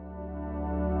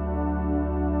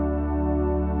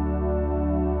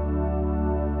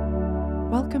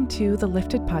Welcome to the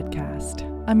Lifted Podcast.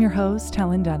 I'm your host,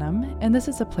 Helen Denham, and this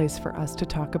is a place for us to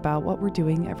talk about what we're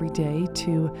doing every day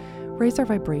to raise our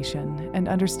vibration and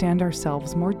understand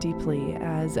ourselves more deeply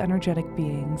as energetic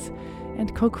beings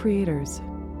and co-creators.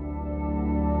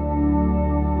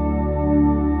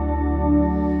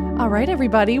 All right,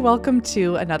 everybody, welcome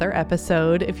to another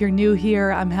episode. If you're new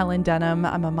here, I'm Helen Denham.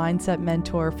 I'm a mindset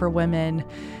mentor for women.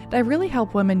 I really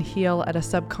help women heal at a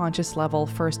subconscious level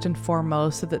first and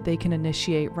foremost so that they can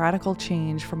initiate radical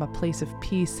change from a place of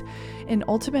peace and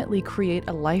ultimately create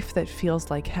a life that feels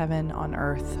like heaven on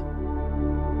earth.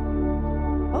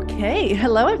 Okay,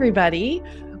 hello, everybody.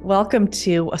 Welcome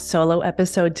to a solo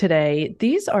episode today.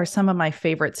 These are some of my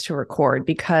favorites to record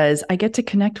because I get to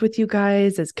connect with you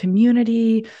guys as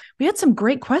community. We had some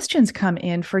great questions come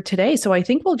in for today, so I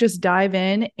think we'll just dive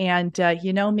in. And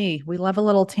you know me, we love a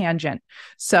little tangent.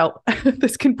 So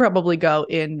this can probably go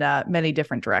in many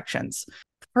different directions.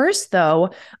 First, though,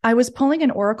 I was pulling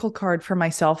an oracle card for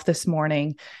myself this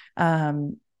morning.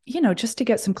 Just to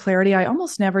get some clarity. I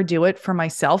almost never do it for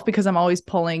myself because I'm always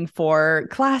pulling for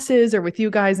classes or with you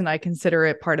guys, and I consider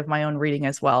it part of my own reading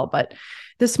as well. But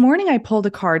this morning I pulled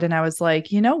a card and I was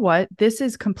like, you know what? This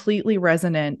is completely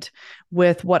resonant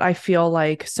with what I feel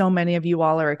like so many of you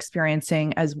all are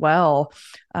experiencing as well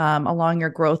along your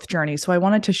growth journey. So I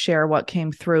wanted to share what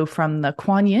came through from the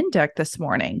Kuan Yin deck this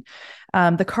morning.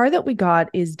 The card that we got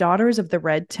is Daughters of the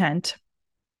Red Tent,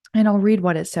 and I'll read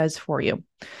what it says for you.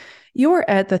 You are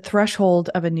at the threshold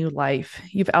of a new life.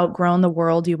 You've outgrown the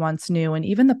world you once knew and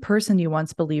even the person you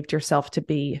once believed yourself to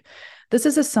be. This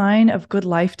is a sign of good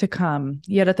life to come.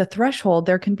 Yet at the threshold,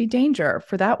 there can be danger,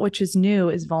 for that which is new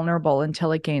is vulnerable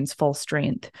until it gains full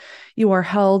strength. You are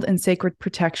held in sacred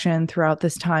protection throughout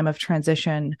this time of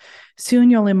transition. Soon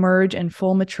you'll emerge in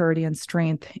full maturity and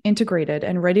strength, integrated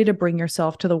and ready to bring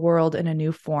yourself to the world in a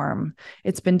new form.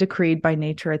 It's been decreed by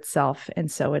nature itself, and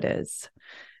so it is.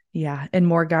 Yeah. And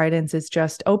more guidance is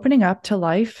just opening up to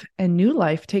life, and new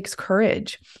life takes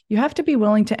courage. You have to be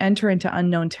willing to enter into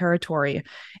unknown territory.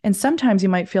 And sometimes you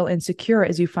might feel insecure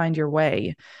as you find your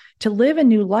way. To live a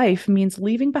new life means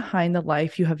leaving behind the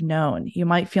life you have known. You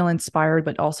might feel inspired,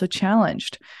 but also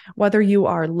challenged. Whether you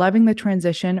are loving the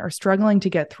transition or struggling to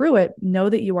get through it, know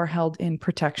that you are held in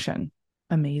protection.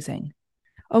 Amazing.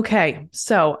 Okay,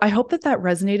 so I hope that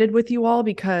resonated with you all,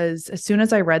 because as soon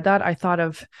as I read that, I thought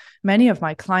of many of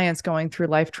my clients going through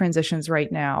life transitions right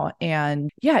now. And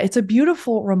yeah, it's a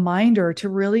beautiful reminder to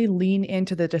really lean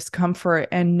into the discomfort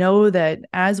and know that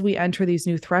as we enter these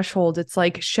new thresholds, it's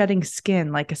like shedding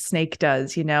skin, like a snake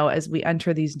does, as we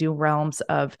enter these new realms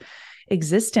of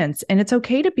existence. And it's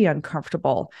okay to be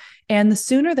uncomfortable. And the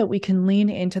sooner that we can lean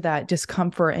into that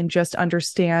discomfort and just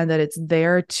understand that it's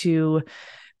there to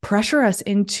pressure us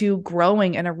into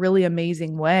growing in a really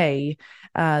amazing way,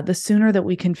 the sooner that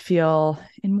we can feel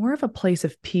in more of a place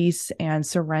of peace and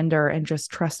surrender and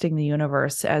just trusting the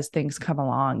universe as things come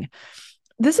along.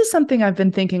 This is something I've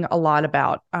been thinking a lot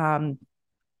about.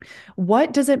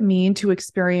 What does it mean to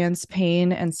experience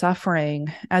pain and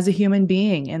suffering as a human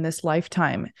being in this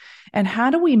lifetime? And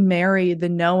how do we marry the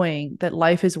knowing that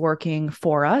life is working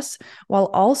for us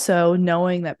while also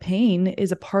knowing that pain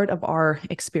is a part of our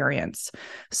experience?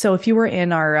 So if you were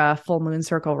in our full moon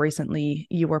circle recently,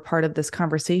 you were part of this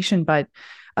conversation, but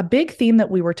a big theme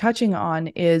that we were touching on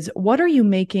is, what are you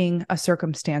making a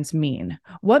circumstance mean?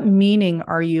 What meaning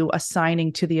are you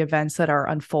assigning to the events that are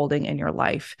unfolding in your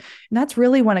life? And that's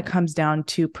really when it comes down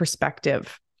to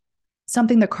perspective.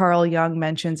 Something that Carl Jung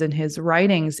mentions in his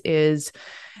writings is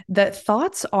that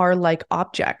thoughts are like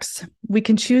objects. We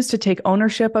can choose to take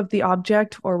ownership of the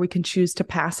object, or we can choose to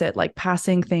pass it, like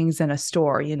passing things in a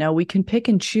store. We can pick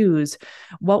and choose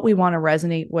what we want to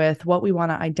resonate with, what we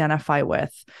want to identify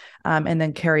with, and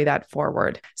then carry that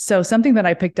forward. So something that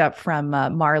I picked up from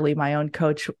Marley, my own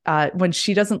coach, when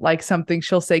she doesn't like something,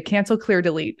 she'll say, cancel, clear,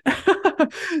 delete.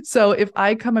 So if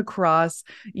I come across,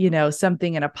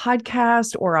 something in a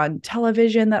podcast or on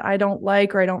television that I don't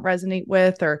like or I don't resonate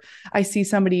with, or I see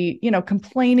somebody,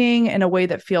 complaining in a way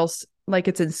that feels like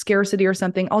it's in scarcity or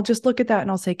something, I'll just look at that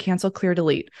and I'll say, cancel, clear,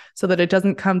 delete, so that it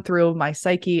doesn't come through my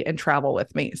psyche and travel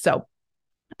with me. So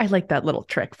I like that little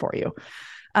trick for you.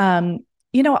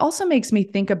 It also makes me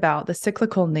think about the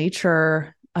cyclical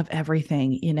nature of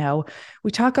everything.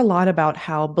 We talk a lot about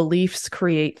how beliefs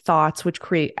create thoughts, which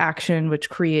create action, which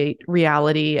create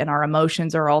reality, and our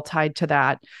emotions are all tied to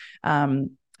that.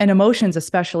 And emotions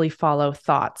especially follow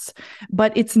thoughts,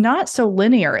 but it's not so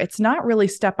linear. It's not really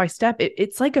step by step.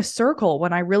 It's like a circle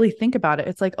when I really think about it.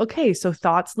 It's like, okay, so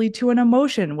thoughts lead to an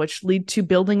emotion, which lead to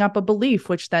building up a belief,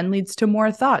 which then leads to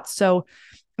more thoughts. So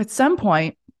at some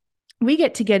point, we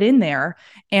get to get in there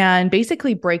and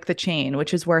basically break the chain,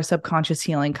 which is where subconscious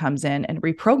healing comes in, and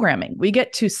reprogramming. We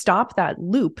get to stop that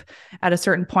loop at a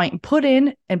certain point and put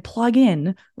in and plug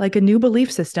in like a new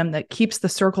belief system that keeps the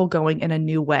circle going in a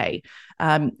new way,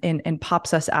 and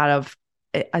pops us out of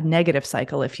a negative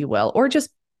cycle, if you will, or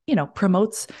just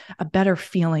promotes a better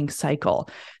feeling cycle.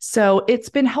 So it's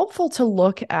been helpful to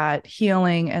look at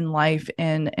healing and life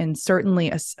in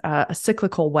certainly a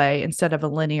cyclical way instead of a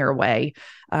linear way,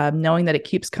 knowing that it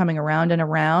keeps coming around and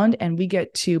around, and we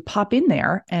get to pop in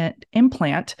there and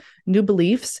implant new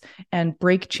beliefs and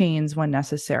break chains when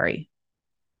necessary.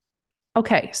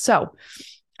 Okay, so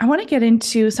I want to get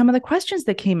into some of the questions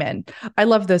that came in. I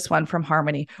love this one from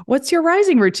Harmony. What's your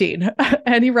rising routine?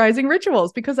 Any rising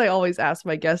rituals? Because I always ask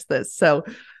my guests this. So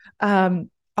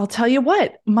I'll tell you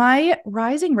what, my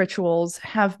rising rituals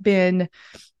have been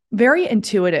very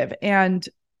intuitive. And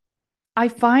I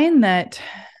find that,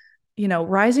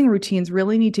 rising routines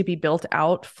really need to be built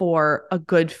out for a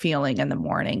good feeling in the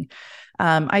morning.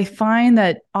 I find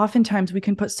that oftentimes we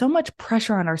can put so much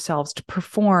pressure on ourselves to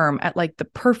perform at like the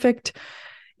perfect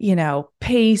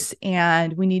pace,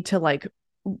 and we need to like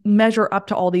measure up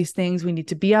to all these things. We need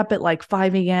to be up at like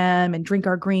 5 a.m. and drink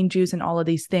our green juice and all of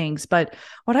these things. But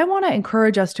what I want to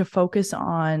encourage us to focus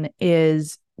on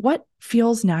is what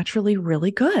feels naturally really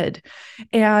good.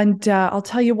 And I'll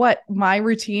tell you what, my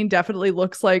routine definitely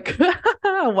looks like a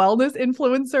wellness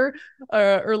influencer,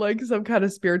 or like some kind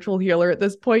of spiritual healer at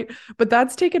this point. But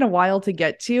that's taken a while to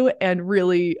get to and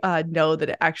really know that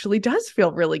it actually does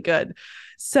feel really good.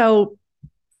 So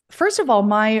first of all,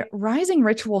 my rising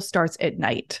ritual starts at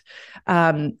night.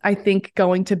 I think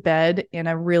going to bed in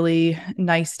a really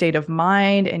nice state of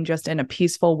mind and just in a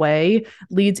peaceful way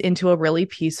leads into a really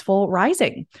peaceful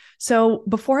rising. So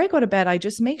before I go to bed, I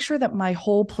just make sure that my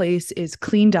whole place is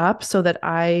cleaned up so that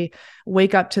I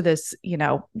wake up to this,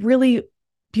 really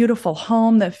beautiful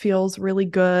home that feels really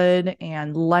good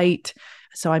and light.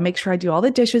 So I make sure I do all the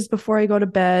dishes before I go to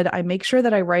bed. I make sure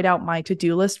that I write out my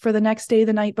to-do list for the next day,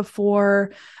 the night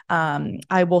before.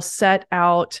 I will set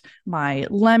out my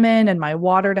lemon and my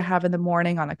water to have in the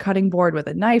morning on a cutting board with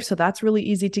a knife. So that's really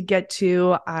easy to get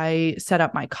to. I set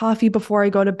up my coffee before I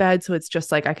go to bed. So it's just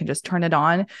like I can just turn it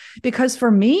on. Because for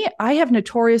me, I have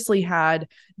notoriously had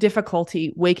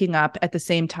difficulty waking up at the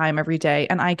same time every day.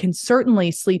 And I can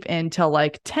certainly sleep in till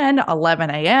like 10,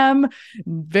 11 a.m.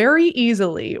 very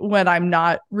easily when I'm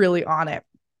not really on it.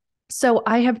 So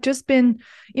I have just been,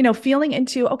 feeling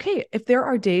into, okay, if there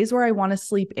are days where I want to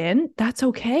sleep in, that's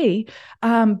okay.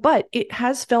 But it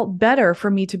has felt better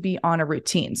for me to be on a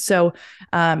routine. So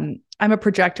I'm a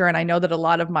projector, and I know that a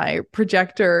lot of my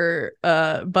projector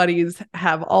buddies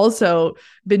have also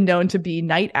been known to be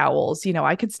night owls.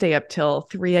 I could stay up till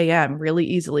 3 a.m. really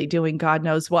easily doing God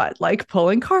knows what, like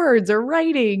pulling cards or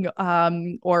writing,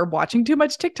 or watching too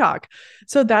much TikTok.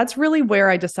 So that's really where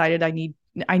I decided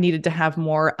I needed to have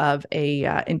more of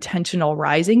a intentional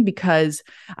rising, because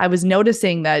I was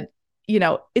noticing that,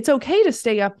 it's okay to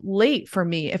stay up late for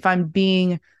me if I'm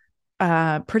being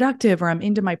productive or I'm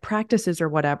into my practices or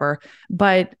whatever.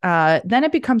 But then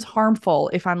it becomes harmful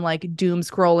if I'm like doom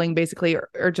scrolling, basically,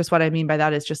 or just what I mean by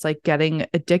that is just like getting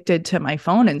addicted to my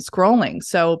phone and scrolling.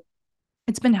 So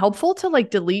it's been helpful to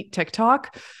like delete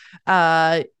TikTok,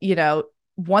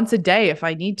 once a day if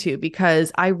I need to,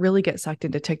 because I really get sucked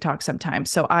into TikTok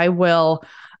sometimes. So I will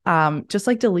just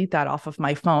like delete that off of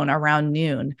my phone around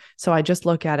noon. So I just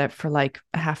look at it for like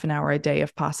a half an hour a day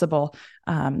if possible.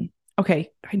 Okay.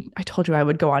 I told you I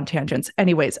would go on tangents.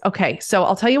 Anyways. Okay. So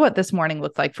I'll tell you what this morning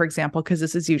looked like, for example, because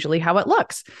this is usually how it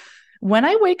looks. When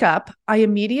I wake up, I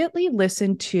immediately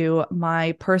listen to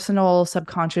my personal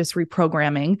subconscious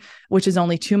reprogramming, which is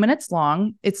only 2 minutes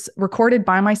long. It's recorded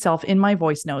by myself in my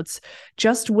voice notes,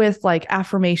 just with like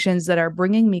affirmations that are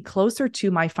bringing me closer to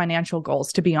my financial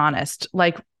goals, to be honest.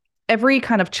 Like every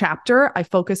kind of chapter, I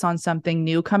focus on something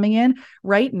new coming in.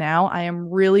 Right now, I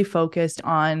am really focused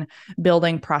on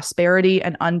building prosperity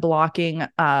and unblocking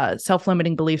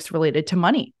self-limiting beliefs related to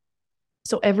money.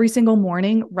 So every single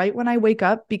morning, right when I wake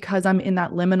up, because I'm in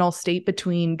that liminal state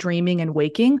between dreaming and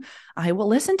waking, I will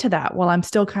listen to that while I'm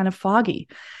still kind of foggy.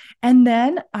 And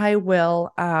then I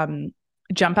will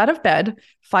jump out of bed,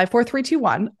 5, 4, 3, 2,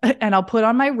 1, and I'll put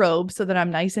on my robe so that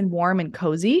I'm nice and warm and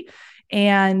cozy.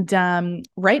 And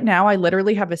right now, I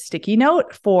literally have a sticky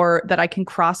note that I can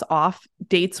cross off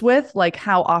dates with, like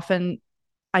how often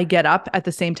I get up at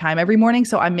the same time every morning.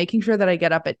 So I'm making sure that I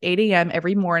get up at 8 a.m.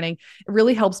 every morning. It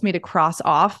really helps me to cross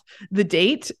off the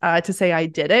date to say I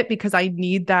did it, because I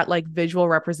need that like visual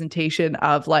representation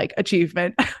of like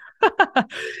achievement.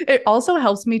 It also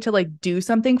helps me to like do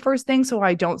something first thing so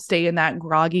I don't stay in that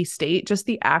groggy state. Just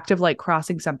the act of like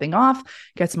crossing something off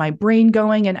gets my brain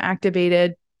going and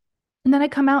activated. And then I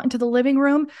come out into the living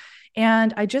room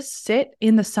and I just sit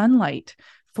in the sunlight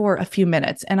for a few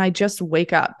minutes and I just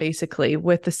wake up basically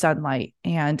with the sunlight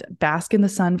and bask in the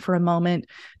sun for a moment,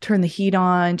 turn the heat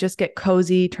on, just get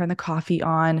cozy, turn the coffee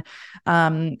on.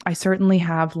 I certainly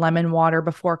have lemon water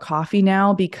before coffee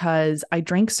now because I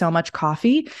drink so much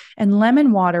coffee, and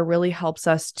lemon water really helps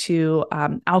us to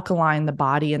alkaline the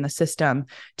body and the system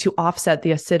to offset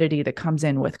the acidity that comes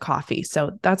in with coffee.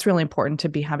 So that's really important to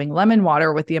be having lemon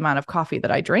water with the amount of coffee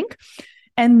that I drink.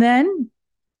 And then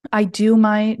I do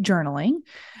my journaling.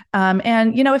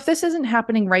 And, if this isn't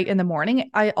happening right in the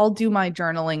morning, I'll do my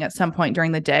journaling at some point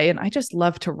during the day. And I just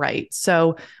love to write.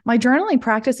 So my journaling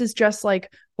practice is just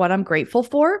like what I'm grateful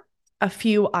for, a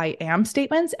few I am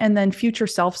statements, and then future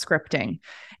self-scripting.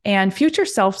 And future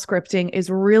self-scripting is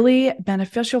really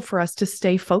beneficial for us to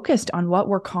stay focused on what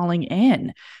we're calling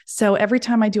in. So every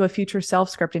time I do a future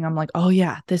self-scripting, I'm like, oh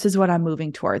yeah, this is what I'm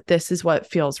moving toward. This is what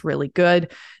feels really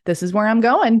good. This is where I'm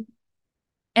going.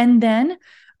 And then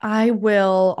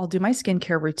I'll do my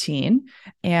skincare routine,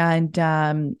 and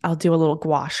I'll do a little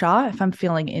gua sha if I'm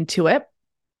feeling into it.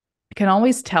 I can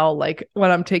always tell like when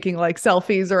I'm taking like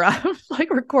selfies or I'm like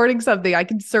recording something, I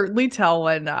can certainly tell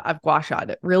when I've gua sha'd.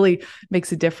 It really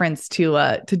makes a difference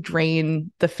to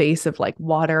drain the face of like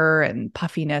water and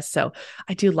puffiness. So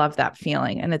I do love that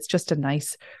feeling, and it's just a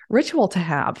nice ritual to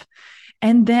have.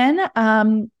 And then,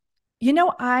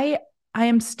 I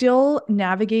am still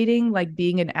navigating like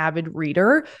being an avid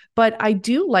reader, but I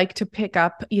do like to pick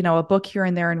up, a book here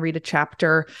and there and read a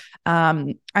chapter.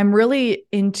 I'm really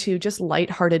into just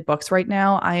lighthearted books right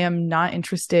now. I am not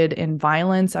interested in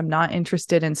violence. I'm not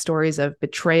interested in stories of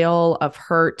betrayal, of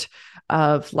hurt,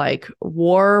 of like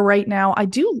war right now.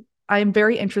 I am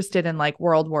very interested in like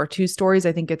World War II stories.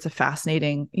 I think it's a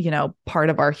fascinating, part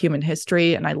of our human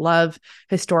history. And I love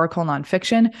historical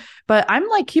nonfiction, but I'm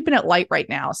like keeping it light right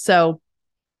now. So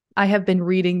I have been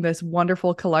reading this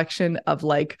wonderful collection of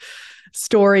like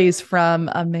stories from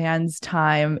a man's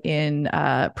time in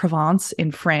Provence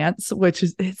in France,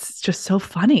 it's just so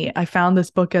funny. I found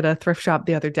this book at a thrift shop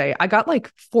the other day. I got like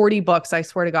 40 books, I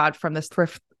swear to God, from this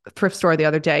thrift store the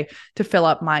other day to fill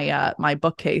up my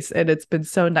bookcase, and it's been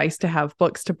so nice to have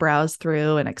books to browse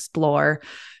through and explore.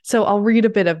 So I'll read a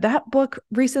bit of that book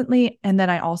recently, and then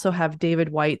I also have David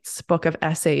White's book of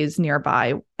essays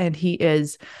nearby, and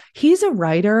he's a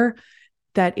writer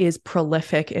that is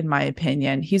prolific in my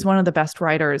opinion. He's one of the best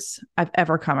writers I've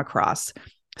ever come across.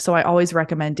 So I always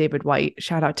recommend David White.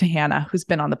 Shout out to Hannah, who's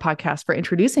been on the podcast, for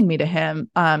introducing me to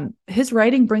him. His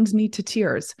writing brings me to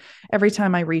tears every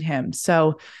time I read him.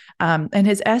 So, and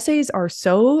his essays are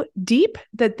so deep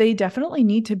that they definitely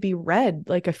need to be read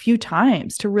like a few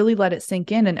times to really let it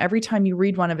sink in. And every time you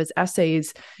read one of his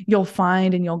essays, you'll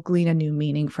find and you'll glean a new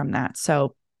meaning from that.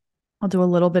 So I'll do a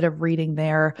little bit of reading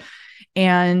there.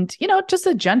 And, just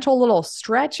a gentle little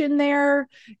stretch in there.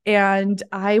 And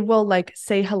I will like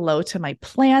say hello to my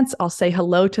plants. I'll say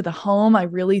hello to the home. I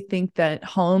really think that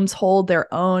homes hold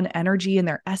their own energy and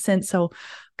their essence. So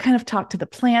kind of talk to the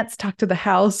plants, talk to the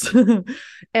house.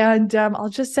 And I'll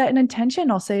just set an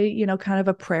intention. I'll say, kind of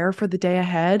a prayer for the day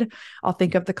ahead. I'll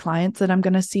think of the clients that I'm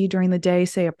going to see during the day,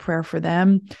 say a prayer for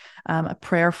them, a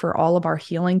prayer for all of our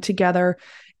healing together.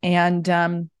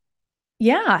 And,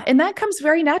 yeah. And that comes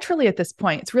very naturally at this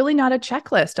point. It's really not a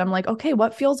checklist. I'm like, okay,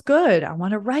 what feels good? I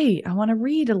want to write. I want to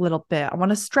read a little bit. I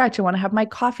want to stretch. I want to have my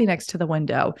coffee next to the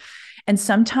window. And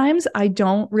sometimes I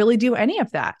don't really do any of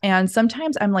that. And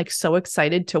sometimes I'm like so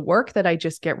excited to work that I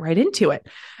just get right into it.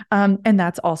 And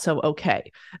that's also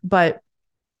okay. But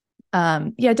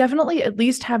yeah, definitely at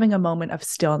least having a moment of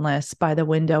stillness by the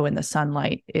window in the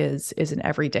sunlight is an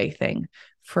everyday thing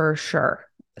for sure.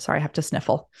 Sorry, I have to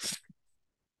sniffle.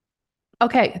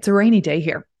 Okay, it's a rainy day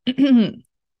here.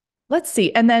 Let's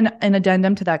see. And then an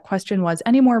addendum to that question was,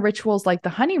 any more rituals like the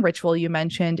honey ritual you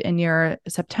mentioned in your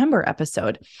September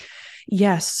episode?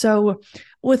 Yes. So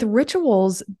with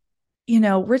rituals,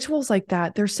 rituals like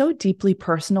that, they're so deeply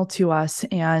personal to us.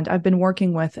 And I've been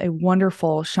working with a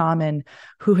wonderful shaman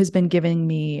who has been giving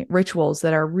me rituals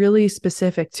that are really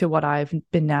specific to what I've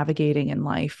been navigating in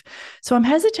life. So I'm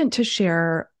hesitant to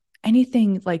share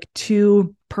anything like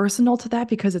too personal to that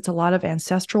because it's a lot of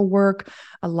ancestral work,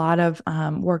 a lot of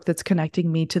work that's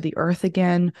connecting me to the earth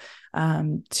again,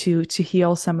 to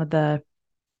heal some of the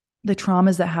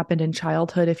traumas that happened in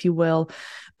childhood, if you will.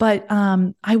 But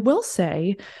I will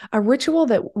say a ritual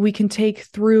that we can take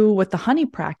through with the honey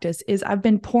practice is I've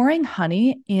been pouring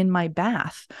honey in my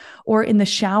bath or in the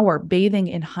shower, bathing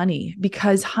in honey,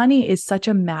 because honey is such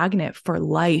a magnet for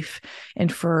life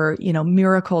and for,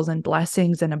 miracles and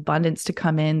blessings and abundance to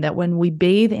come in, that when we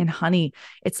bathe in honey,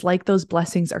 it's like those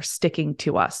blessings are sticking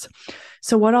to us.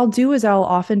 So what I'll do is I'll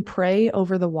often pray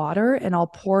over the water and I'll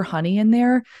pour honey in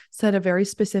there, set a very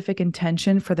specific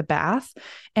intention for the bath,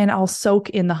 and I'll soak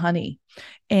in the honey.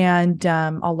 And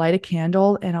I'll light a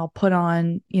candle and I'll put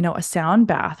on, a sound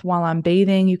bath while I'm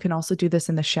bathing. You can also do this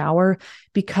in the shower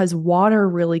because water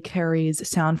really carries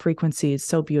sound frequencies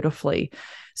so beautifully.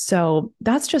 So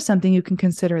that's just something you can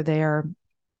consider there.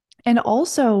 And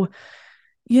also,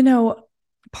 you know,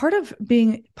 part of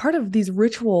these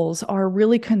rituals are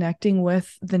really connecting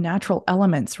with the natural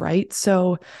elements, right?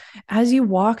 So as you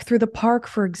walk through the park,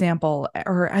 for example,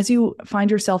 or as you find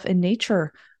yourself in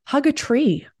nature, hug a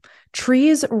tree.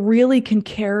 Trees really can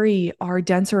carry our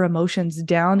denser emotions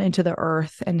down into the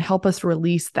earth and help us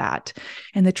release that.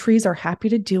 And the trees are happy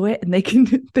to do it, and they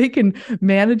can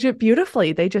manage it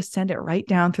beautifully. They just send it right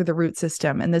down through the root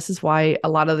system. And this is why a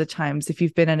lot of the times, if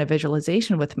you've been in a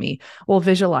visualization with me, we'll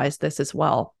visualize this as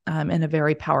well in a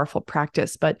very powerful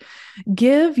practice. But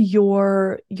give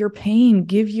your pain,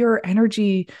 give your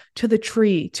energy to the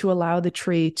tree to allow the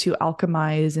tree to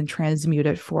alchemize and transmute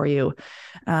it for you.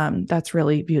 That's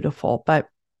really beautiful. But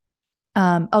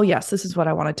oh yes, this is what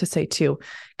I wanted to say too.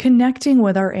 Connecting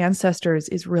with our ancestors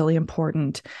is really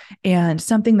important. And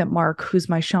something that Mark, who's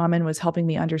my shaman, was helping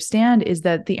me understand is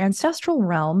that the ancestral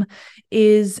realm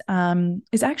is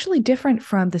actually different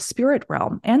from the spirit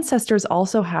realm. Ancestors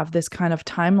also have this kind of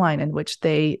timeline in which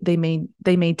they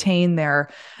maintain their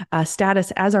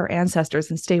status as our ancestors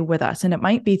and stay with us. And it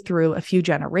might be through a few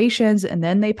generations and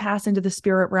then they pass into the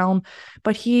spirit realm.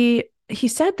 But he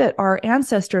said that our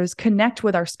ancestors connect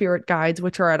with our spirit guides,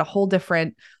 which are at a whole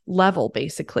different level,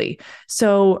 basically.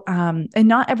 So, and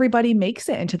not everybody makes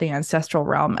it into the ancestral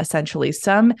realm, essentially.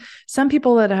 Some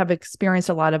people that have experienced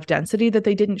a lot of density that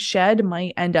they didn't shed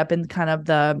might end up in kind of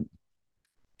the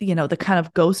kind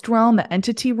of ghost realm, the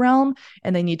entity realm,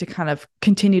 and they need to kind of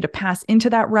continue to pass into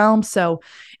that realm. So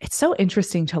it's so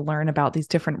interesting to learn about these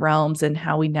different realms and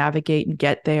how we navigate and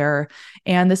get there.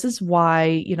 And this is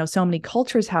why, so many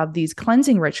cultures have these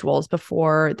cleansing rituals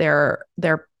before their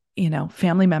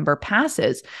family member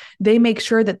passes. They make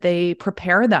sure that they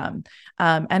prepare them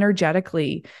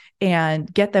energetically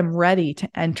and get them ready to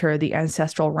enter the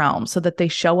ancestral realm so that they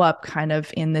show up kind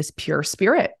of in this pure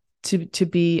spirit to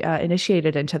be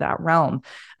initiated into that realm.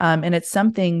 And it's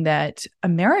something that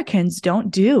Americans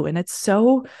don't do. And it's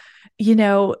so,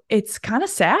 it's kind of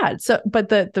sad. So, but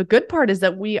the good part is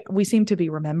that we seem to be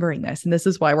remembering this. And this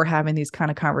is why we're having these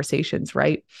kind of conversations,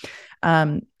 right?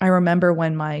 I remember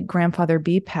when my grandfather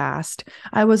B passed,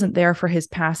 I wasn't there for his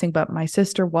passing, but my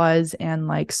sister was, and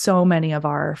like so many of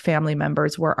our family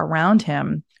members were around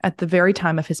him at the very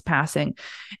time of his passing.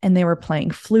 And they were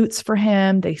playing flutes for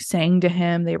him. They sang to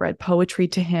him. They read poetry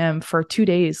to him for 2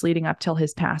 days leading up till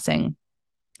his passing.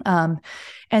 And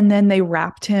then they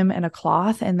wrapped him in a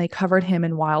cloth and they covered him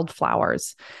in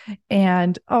wildflowers.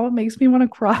 And it makes me want to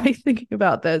cry thinking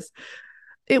about this.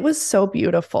 It was so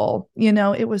beautiful.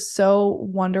 It was so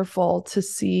wonderful to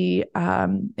see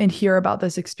and hear about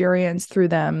this experience through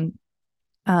them,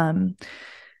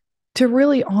 to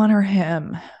really honor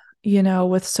him,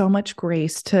 with so much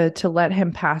grace, to let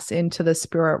him pass into the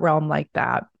spirit realm like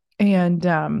that.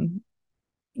 And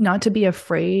not to be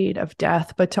afraid of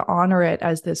death, but to honor it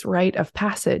as this rite of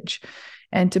passage,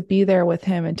 and to be there with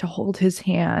him and to hold his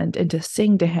hand and to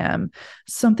sing to him.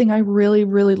 Something I really,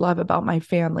 really love about my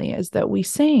family is that we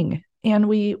sing and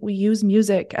we use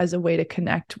music as a way to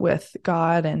connect with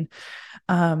God and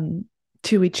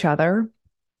to each other.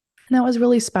 And that was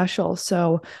really special.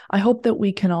 So I hope that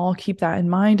we can all keep that in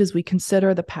mind as we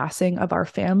consider the passing of our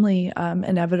family.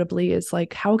 Inevitably, is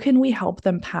like, how can we help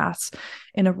them pass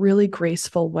in a really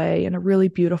graceful way, in a really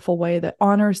beautiful way that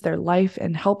honors their life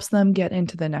and helps them get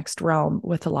into the next realm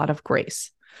with a lot of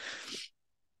grace.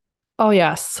 Oh,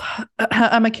 yes.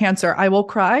 I'm a Cancer. I will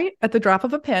cry at the drop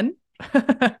of a pin.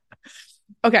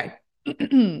 Okay.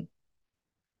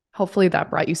 Hopefully that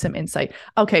brought you some insight.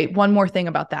 Okay. One more thing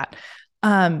about that.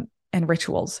 And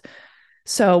rituals.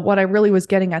 So what I really was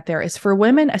getting at there is, for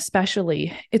women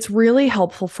especially, it's really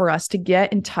helpful for us to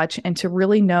get in touch and to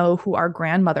really know who our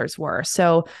grandmothers were.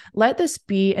 So let this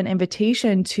be an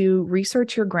invitation to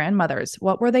research your grandmothers.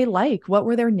 What were they like? What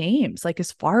were their names? Like,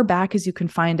 as far back as you can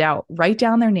find out, write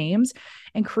down their names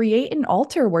and create an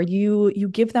altar where you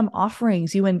give them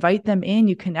offerings, you invite them in,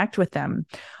 you connect with them.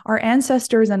 Our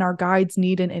ancestors and our guides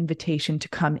need an invitation to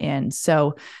come in.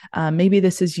 So maybe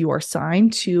this is your sign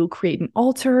to create an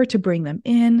altar, to bring them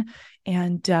in,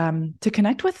 and to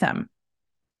connect with them.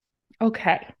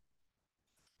 Okay.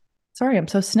 Sorry, I'm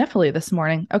so sniffly this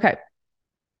morning. Okay.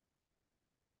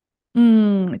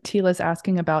 Tila's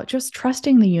asking about just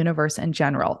trusting the universe in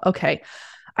general. Okay.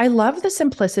 I love the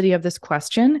simplicity of this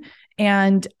question.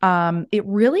 And it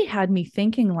really had me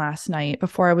thinking last night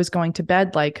before I was going to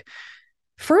bed. Like,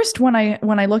 first, when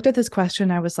I looked at this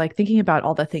question, I was like thinking about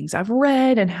all the things I've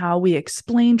read and how we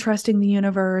explain trusting the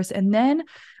universe. And then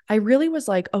I really was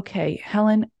like, okay,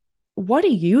 Helen, what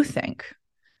do you think?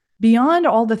 Beyond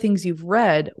all the things you've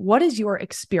read, what does your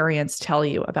experience tell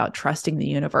you about trusting the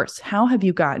universe? How have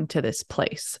you gotten to this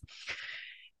place?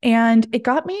 And it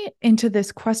got me into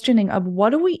this questioning of,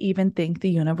 what do we even think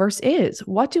the universe is?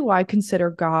 What do I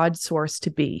consider God's source to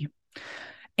be?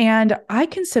 And I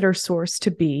consider source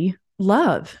to be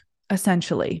love,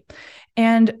 essentially.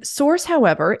 And source,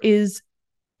 however, is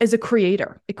a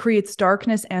creator. It creates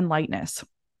darkness and lightness.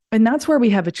 And that's where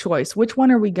we have a choice. Which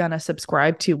one are we going to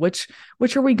subscribe to? Which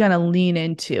are we going to lean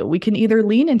into? We can either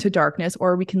lean into darkness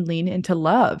or we can lean into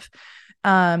love.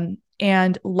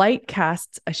 And light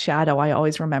casts a shadow, I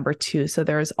always remember too. So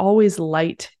there's always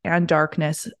light and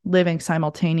darkness living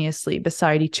simultaneously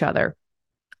beside each other.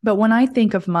 But when I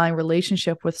think of my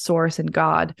relationship with Source and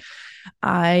God,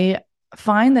 I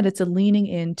find that it's a leaning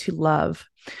into love.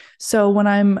 So when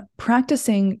I'm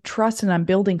practicing trust and I'm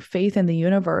building faith in the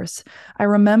universe, I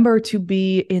remember to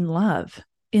be in love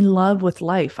with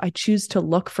life. I choose to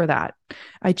look for that.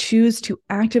 I choose to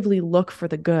actively look for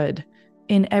the good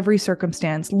in every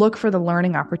circumstance, look for the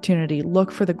learning opportunity,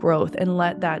 look for the growth, and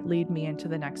let that lead me into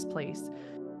the next place.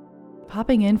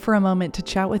 Popping in for a moment to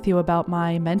chat with you about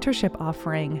my mentorship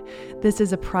offering. This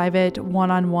is a private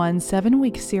one-on-one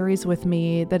 7-week series with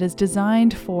me that is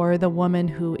designed for the woman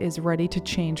who is ready to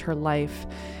change her life.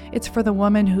 It's for the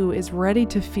woman who is ready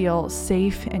to feel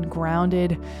safe and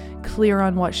grounded, clear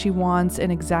on what she wants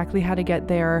and exactly how to get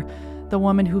there. The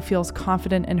woman who feels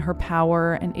confident in her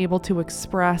power and able to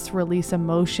express, release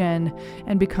emotion,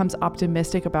 and becomes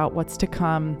optimistic about what's to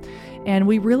come. And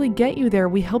we really get you there.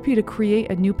 We help you to create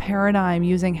a new paradigm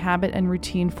using habit and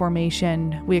routine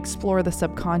formation. We explore the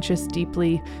subconscious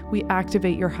deeply. We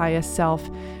activate your highest self.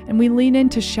 And we lean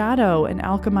into shadow and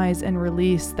alchemize and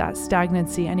release that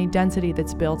stagnancy, any density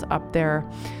that's built up there.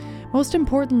 Most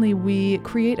importantly, we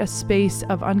create a space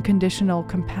of unconditional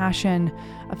compassion,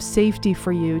 of safety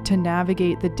for you to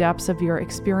navigate the depths of your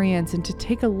experience and to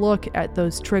take a look at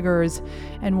those triggers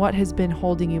and what has been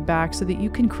holding you back so that you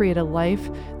can create a life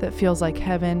that feels like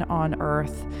heaven on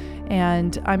earth.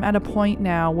 And I'm at a point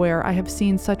now where I have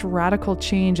seen such radical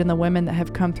change in the women that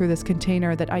have come through this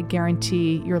container that I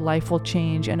guarantee your life will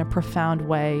change in a profound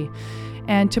way.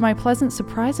 And to my pleasant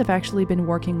surprise, I've actually been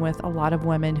working with a lot of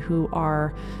women who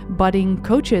are budding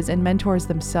coaches and mentors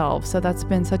themselves. So that's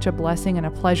been such a blessing and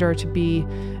a pleasure to be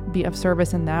of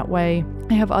service in that way.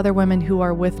 I have other women who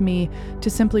are with me to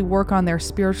simply work on their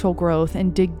spiritual growth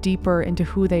and dig deeper into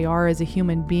who they are as a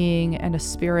human being and a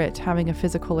spirit having a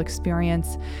physical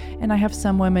experience. And I have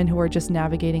some women who are just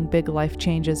navigating big life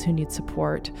changes who need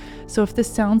support. So if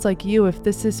this sounds like you, if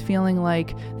this is feeling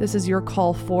like this is your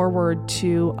call forward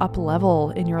to up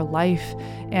level in your life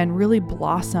and really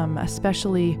blossom,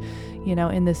 especially,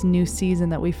 in this new season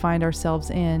that we find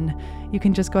ourselves in, you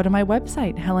can just go to my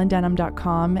website,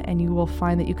 helendenham.com, and you will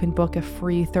find that you can book a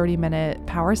free 30-minute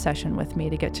power session with me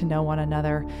to get to know one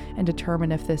another and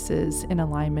determine if this is in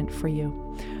alignment for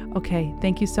you. Okay,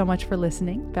 thank you so much for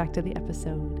listening. Back to the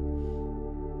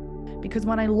episode. Because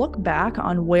when I look back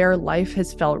on where life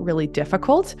has felt really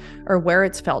difficult or where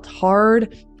it's felt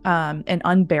hard, and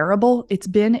unbearable, it's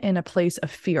been in a place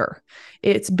of fear.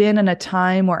 It's been in a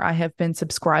time where I have been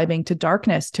subscribing to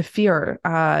darkness, to fear,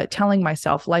 telling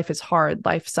myself life is hard,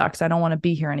 life sucks, I don't want to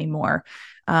be here anymore.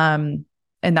 And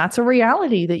that's a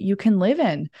reality that you can live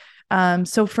in.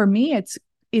 So for me,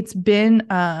 it's been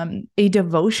a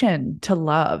devotion to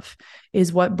love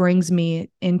is what brings me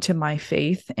into my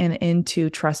faith and into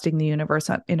trusting the universe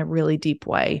in a really deep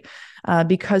way.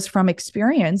 Because from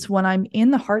experience, when I'm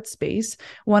in the heart space,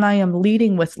 when I am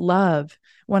leading with love,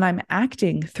 when I'm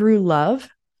acting through love,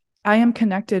 I am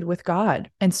connected with God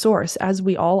and Source, as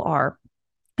we all are,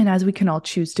 and as we can all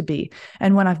choose to be.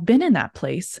 And when I've been in that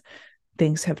place,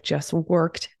 things have just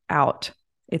worked out.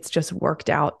 It's just worked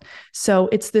out. So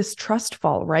it's this trust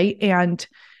fall, right? And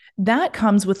that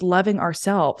comes with loving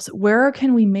ourselves. Where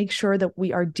can we make sure that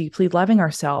we are deeply loving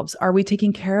ourselves? Are we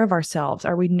taking care of ourselves?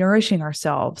 Are we nourishing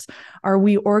ourselves? Are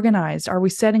we organized? Are we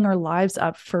setting our lives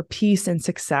up for peace and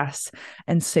success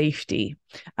and safety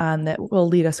that will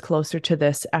lead us closer to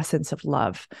this essence of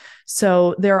love?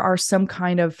 So there are some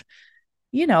kind of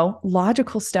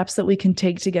logical steps that we can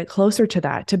take to get closer to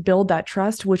that, to build that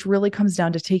trust, which really comes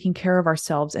down to taking care of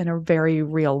ourselves in a very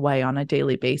real way on a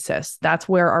daily basis. That's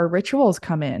where our rituals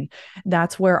come in.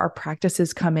 That's where our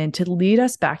practices come in to lead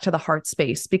us back to the heart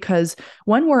space. Because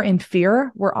when we're in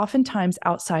fear, we're oftentimes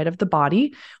outside of the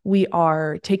body. We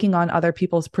are taking on other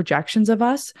people's projections of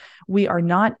us. We are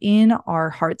not in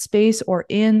our heart space or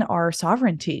in our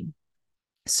sovereignty.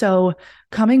 So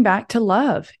coming back to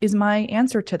love is my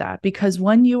answer to that, because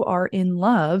when you are in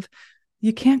love,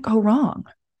 you can't go wrong.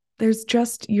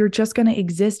 You're just going to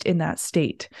exist in that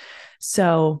state.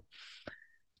 So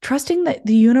trusting that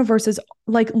the universe is,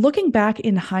 like, looking back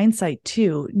in hindsight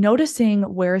too, noticing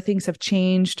where things have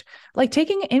changed, like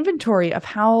taking inventory of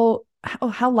how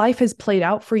life has played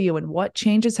out for you and what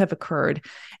changes have occurred.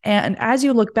 And as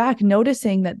you look back,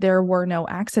 noticing that there were no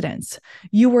accidents.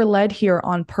 You were led here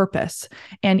on purpose.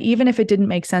 And even if it didn't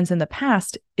make sense in the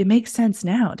past, it makes sense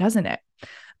now, doesn't it?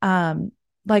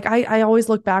 Like I always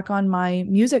look back on my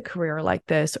music career like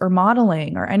this, or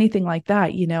modeling or anything like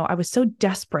that. I was so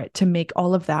desperate to make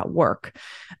all of that work,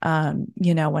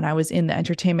 when I was in the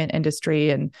entertainment industry,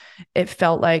 and it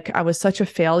felt like I was such a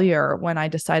failure when I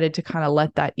decided to kind of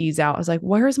let that ease out. I was like,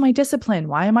 where's my discipline?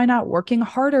 Why am I not working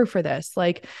harder for this?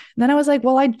 Then I was like,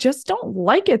 well, I just don't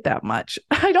like it that much.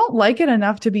 I don't like it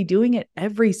enough to be doing it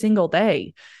every single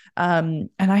day. And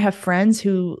I have friends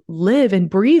who live and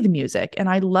breathe music, and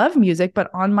I love music, but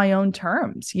on my own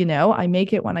terms. I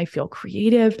make it when I feel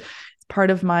creative. It's part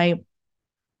of my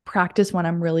practice when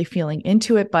I'm really feeling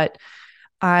into it, but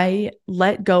I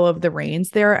let go of the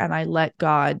reins there, and I let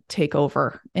God take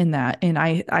over in that. And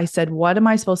I said, what am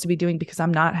I supposed to be doing? Because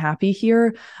I'm not happy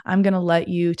here. I'm going to let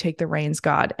you take the reins,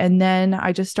 God. And then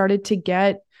I just started to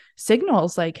get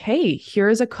signals like, hey,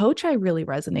 here's a coach I really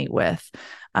resonate with.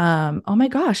 Oh my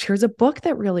gosh, here's a book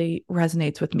that really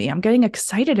resonates with me. I'm getting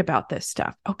excited about this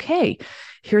stuff. Okay,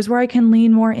 here's where I can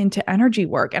lean more into energy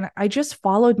work. And I just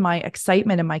followed my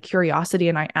excitement and my curiosity,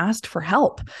 and I asked for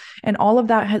help. And all of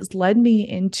that has led me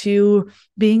into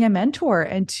being a mentor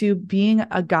and to being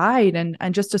a guide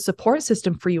and just a support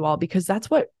system for you all, because that's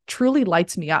what truly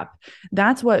lights me up.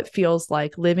 That's what feels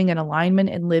like living in alignment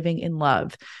and living in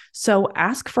love. So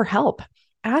ask for help.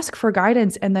 Ask for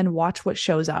guidance, and then watch what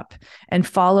shows up and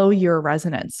follow your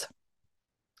resonance.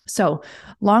 So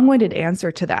long-winded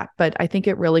answer to that, but I think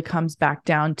it really comes back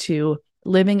down to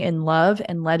living in love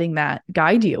and letting that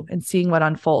guide you and seeing what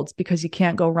unfolds, because you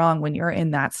can't go wrong when you're in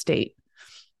that state.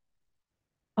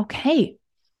 Okay.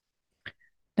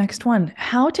 Next one,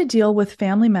 how to deal with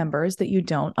family members that you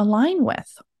don't align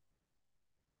with.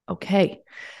 Okay.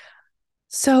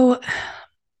 So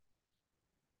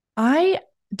I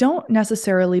don't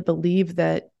necessarily believe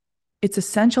that it's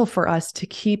essential for us to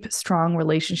keep strong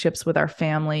relationships with our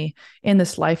family in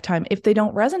this lifetime if they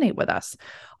don't resonate with us.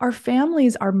 Our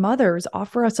families, our mothers,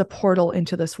 offer us a portal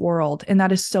into this world, and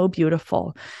that is so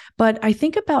beautiful. But I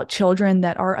think about children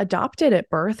that are adopted at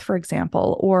birth, for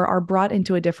example, or are brought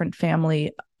into a different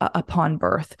family upon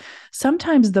birth.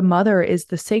 Sometimes the mother is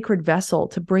the sacred vessel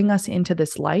to bring us into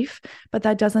this life, but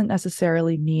that doesn't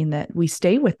necessarily mean that we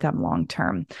stay with them long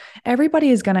term. Everybody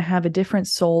is going to have a different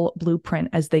soul blueprint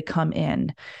as they come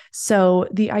in. So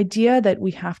the idea that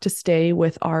we have to stay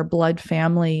with our blood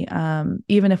family,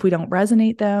 even if we don't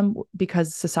resonate them,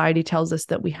 because society tells us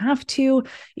that we have to,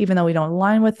 even though we don't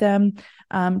align with them,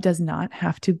 does not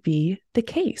have to be the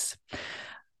case.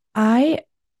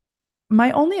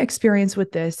 My only experience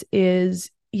with this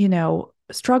is,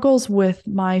 struggles with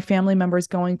my family members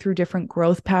going through different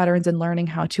growth patterns and learning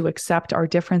how to accept our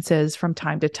differences from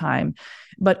time to time.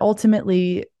 But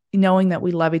ultimately, knowing that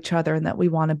we love each other and that we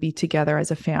want to be together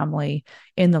as a family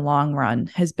in the long run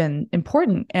has been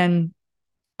important. And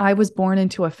I was born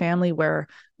into a family where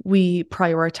we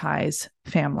prioritize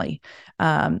family.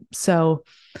 So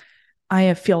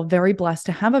I feel very blessed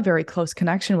to have a very close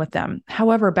connection with them.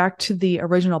 However, back to the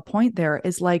original point, there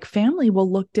is like family will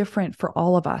look different for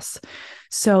all of us.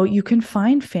 So you can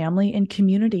find family in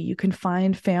community. You can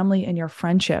find family in your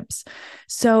friendships.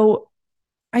 So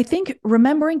I think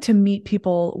remembering to meet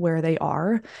people where they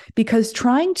are, because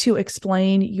trying to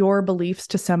explain your beliefs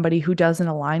to somebody who doesn't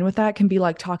align with that can be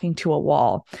like talking to a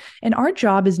wall. And our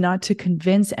job is not to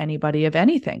convince anybody of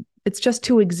anything. It's just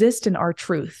to exist in our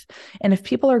truth. And if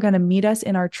people are going to meet us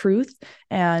in our truth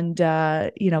and,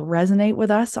 resonate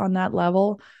with us on that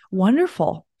level,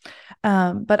 wonderful.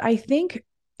 But I think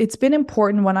it's been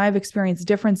important when I've experienced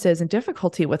differences and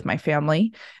difficulty with my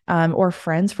family, or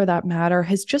friends for that matter,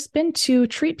 has just been to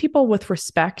treat people with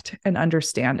respect and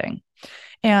understanding.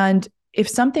 And if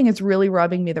something is really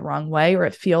rubbing me the wrong way, or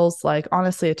it feels like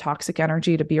honestly a toxic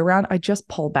energy to be around, I just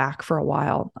pull back for a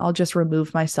while. I'll just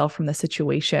remove myself from the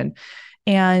situation.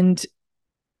 And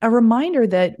a reminder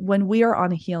that when we are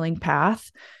on a healing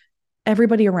path,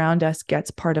 everybody around us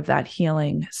gets part of that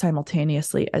healing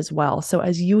simultaneously as well. So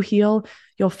as you heal,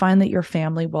 you'll find that your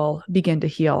family will begin to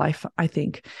heal, I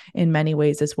think, in many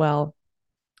ways as well.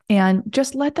 And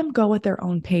just let them go at their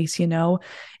own pace,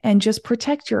 and just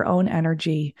protect your own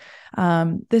energy.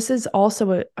 This is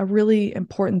also a really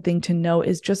important thing to know,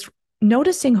 is just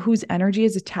noticing whose energy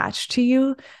is attached to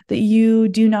you that you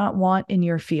do not want in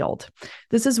your field.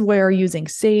 This is where using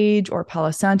sage or Palo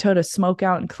Santo to smoke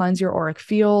out and cleanse your auric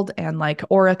field, and like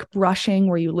auric brushing,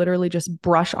 where you literally just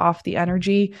brush off the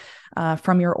energy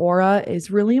from your aura, is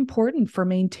really important for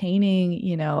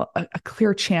maintaining, a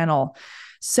clear channel.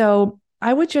 So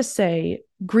I would just say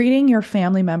greeting your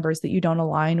family members that you don't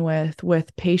align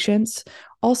with patience,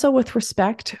 also with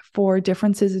respect for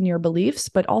differences in your beliefs,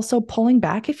 but also pulling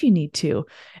back if you need to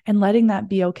and letting that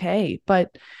be okay.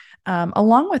 But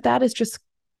along with that is just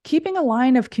keeping a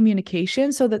line of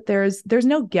communication so that there's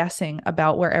no guessing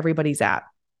about where everybody's at.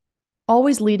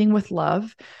 Always leading with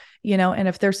love, and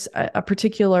if there's a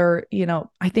particular,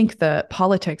 I think the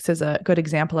politics is a good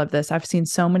example of this. I've seen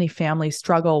so many families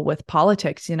struggle with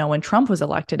politics. When Trump was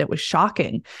elected, it was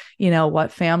shocking,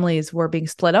 what families were being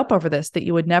split up over this, that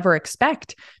you would never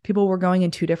expect. People were going in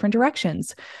two different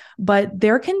directions. But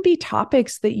there can be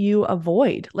topics that you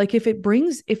avoid. Like if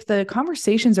the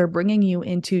conversations are bringing you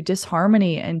into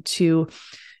disharmony and to,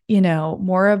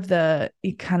 more of the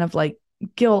kind of like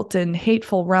guilt and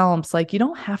hateful realms, like you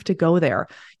don't have to go there.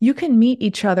 You can meet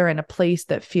each other in a place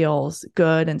that feels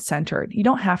good and centered. You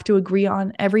don't have to agree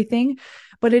on everything,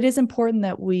 but it is important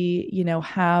that we,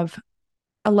 have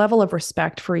a level of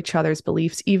respect for each other's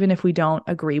beliefs, even if we don't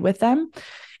agree with them.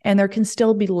 And there can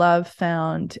still be love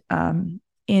found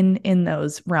in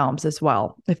those realms as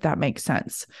well, if that makes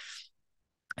sense.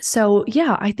 So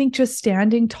yeah, I think just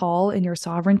standing tall in your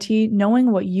sovereignty,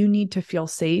 knowing what you need to feel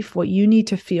safe, what you need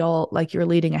to feel like you're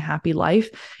leading a happy life,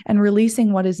 and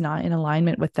releasing what is not in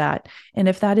alignment with that. And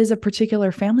if that is a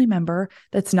particular family member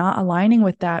that's not aligning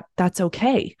with that, that's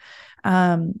okay.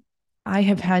 I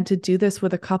have had to do this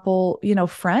with a couple,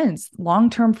 friends,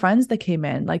 long-term friends that came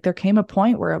in. Like there came a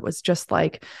point where it was just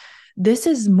like, this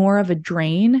is more of a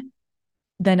drain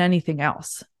than anything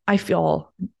else. I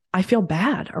feel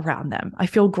bad around them. I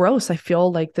feel gross. I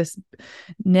feel like this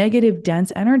negative,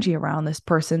 dense energy around this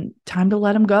person. Time to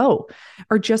let them go,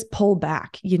 or just pull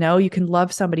back. You can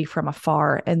love somebody from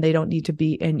afar and they don't need to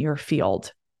be in your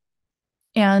field.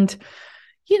 And,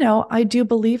 I do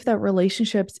believe that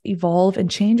relationships evolve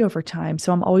and change over time.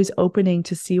 So I'm always opening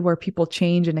to see where people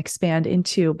change and expand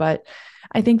into. But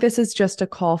I think this is just a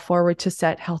call forward to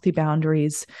set healthy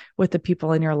boundaries with the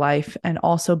people in your life, and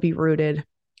also be rooted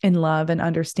in love and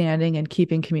understanding, and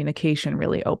keeping communication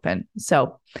really open.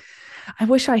 So I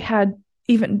wish I had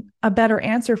even a better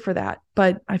answer for that,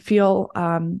 but I feel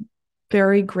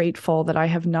very grateful that I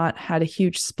have not had a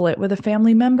huge split with a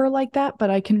family member like that, but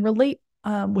I can relate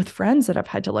with friends that I've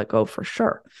had to let go for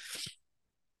sure.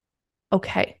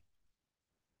 Okay.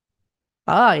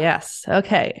 Ah, yes.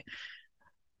 Okay.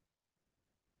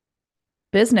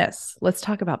 Business. Let's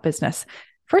talk about business.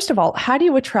 First of all, how do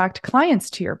you attract clients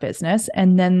to your business?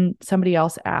 And then somebody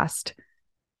else asked,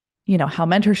 how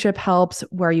mentorship helps,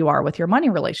 where you are with your money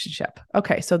relationship.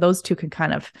 Okay, so those two can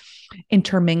kind of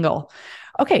intermingle.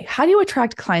 Okay, how do you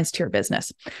attract clients to your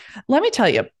business? Let me tell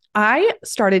you, I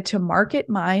started to market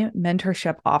my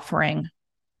mentorship offering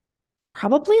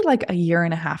probably like a year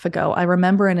and a half ago. I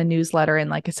remember in a newsletter, in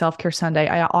like a self-care Sunday,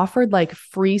 I offered like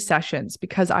free sessions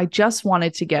because I just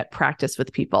wanted to get practice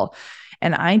with people.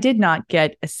 And I did not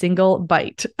get a single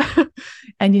bite.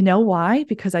 And you know why?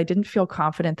 Because I didn't feel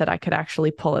confident that I could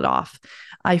actually pull it off.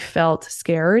 I felt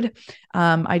scared.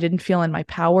 I didn't feel in my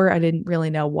power. I didn't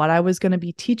really know what I was going to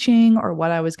be teaching or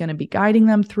what I was going to be guiding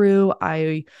them through.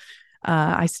 I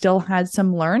still had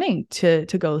some learning to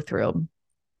go through.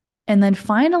 And then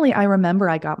finally, I remember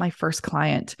I got my first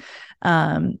client.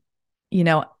 And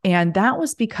that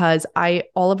was because I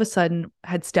all of a sudden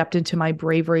had stepped into my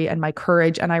bravery and my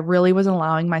courage, and I really was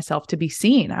allowing myself to be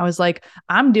seen. I was like,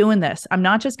 I'm doing this. I'm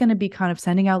not just going to be kind of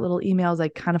sending out little emails,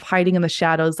 like kind of hiding in the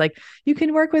shadows, like, you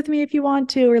can work with me if you want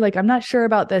to, or like, I'm not sure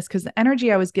about this. Because the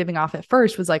energy I was giving off at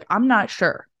first was like, I'm not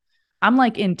sure. I'm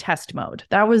like in test mode.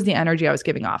 That was the energy I was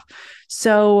giving off.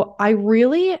 So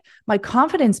my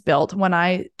confidence built when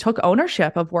I took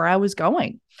ownership of where I was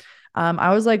going.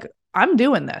 I was like, I'm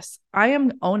doing this. I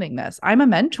am owning this. I'm a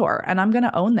mentor and I'm going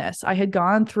to own this. I had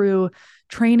gone through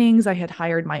trainings. I had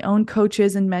hired my own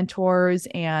coaches and mentors,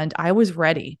 and I was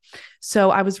ready.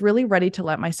 So I was really ready to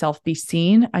let myself be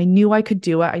seen. I knew I could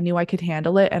do it. I knew I could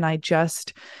handle it. And I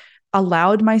just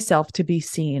allowed myself to be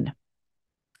seen.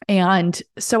 And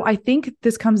so I think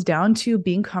this comes down to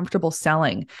being comfortable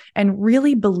selling and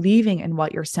really believing in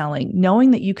what you're selling,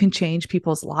 knowing that you can change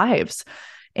people's lives.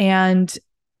 And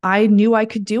I knew I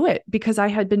could do it because I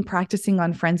had been practicing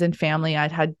on friends and family.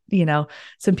 I'd had,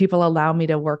 some people allow me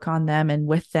to work on them and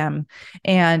with them,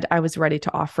 and I was ready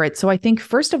to offer it. So I think,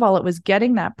 first of all, it was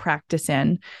getting that practice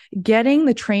in, getting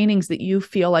the trainings that you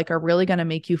feel like are really going to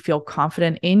make you feel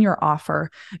confident in your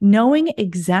offer, knowing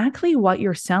exactly what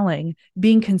you're selling,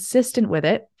 being consistent with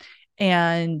it.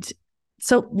 And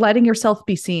so letting yourself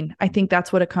be seen, I think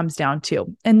that's what it comes down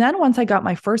to. And then once I got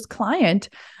my first client,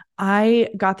 I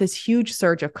got this huge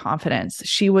surge of confidence.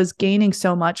 She was gaining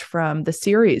so much from the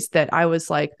series that I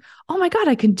was like, oh my God,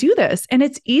 I can do this. And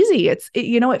it's easy.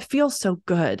 It feels so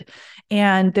good.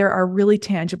 And there are really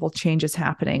tangible changes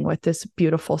happening with this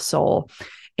beautiful soul.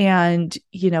 And,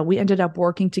 we ended up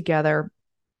working together,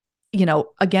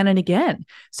 again and again.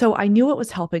 So I knew it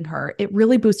was helping her. It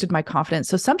really boosted my confidence.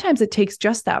 So sometimes it takes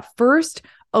just that first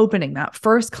opening, that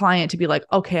first client to be like,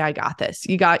 okay, I got this.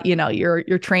 You got,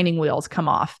 your training wheels come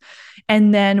off.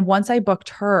 And then once I booked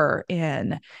her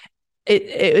in,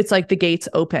 it's like the gates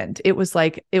opened. It was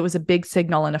a big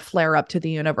signal and a flare up to the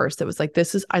universe that was like,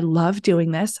 I love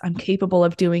doing this. I'm capable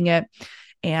of doing it.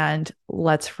 And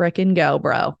let's fricking go,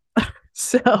 bro.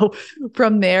 So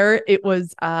from there, it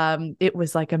was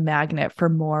like a magnet for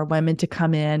more women to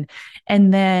come in.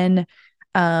 And then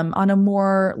on a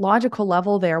more logical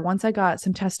level there, once I got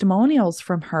some testimonials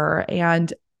from her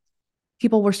and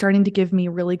people were starting to give me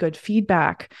really good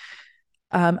feedback,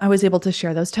 I was able to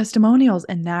share those testimonials,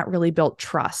 and that really built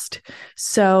trust.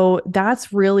 So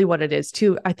that's really what it is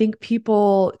too. I think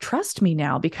people trust me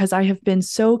now because I have been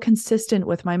so consistent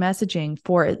with my messaging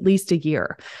for at least a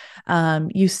year.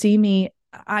 You see me,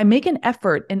 I make an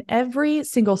effort in every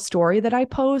single story that I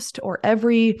post or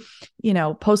every,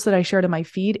 post that I share to my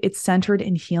feed. It's centered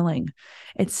in healing.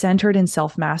 It's centered in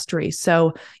self-mastery.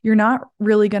 So you're not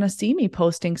really going to see me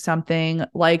posting something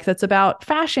like that's about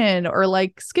fashion or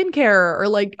like skincare or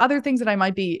like other things that I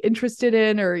might be interested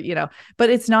in or, but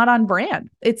it's not on brand.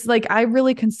 It's like, I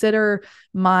really consider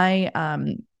my,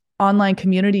 online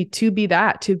community to be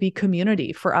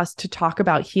community, for us to talk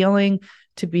about healing,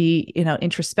 to be,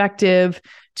 introspective,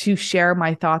 to share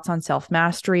my thoughts on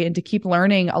self-mastery, and to keep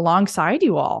learning alongside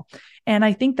you all. And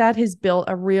I think that has built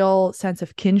a real sense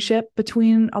of kinship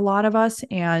between a lot of us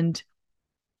and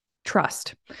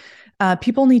trust.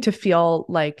 People need to feel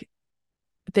like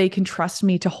they can trust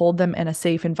me to hold them in a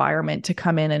safe environment to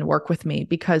come in and work with me.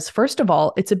 Because first of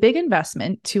all, it's a big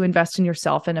investment to invest in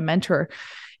yourself and a mentor.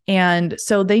 And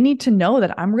so they need to know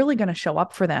that I'm really going to show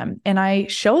up for them. And I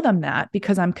show them that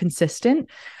because I'm consistent.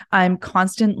 I'm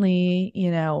constantly,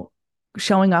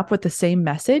 showing up with the same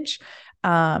message.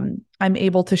 I'm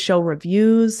able to show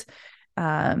reviews,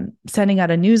 sending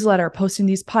out a newsletter, posting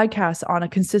these podcasts on a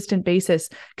consistent basis.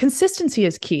 Consistency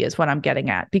is key, is what I'm getting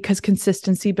at, because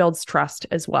consistency builds trust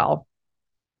as well,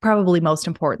 probably most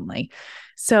importantly.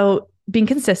 So being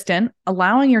consistent,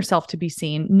 allowing yourself to be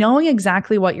seen, knowing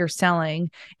exactly what you're selling,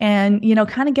 and,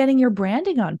 kind of getting your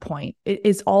branding on point, it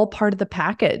is all part of the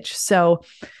package. So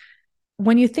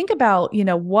when you think about,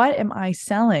 what am I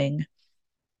selling?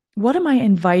 What am I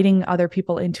inviting other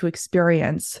people into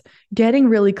experience? Getting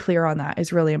really clear on that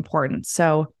is really important.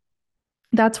 So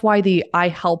that's why the I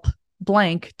help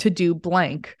blank to do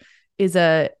blank is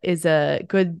a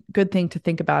good thing to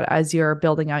think about as you're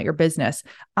building out your business.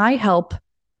 I help.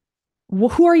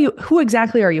 Who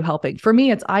exactly are you helping? For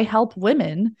me, it's I help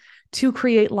women to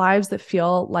create lives that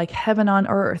feel like heaven on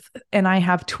earth. And I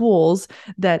have tools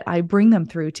that I bring them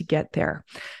through to get there.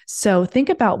 So think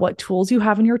about what tools you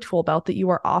have in your tool belt that you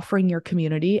are offering your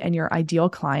community and your ideal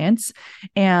clients,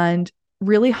 and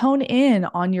really hone in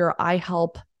on your I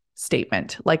help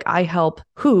statement. Like, I help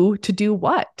who to do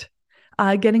what?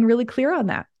 Getting really clear on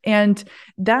that. And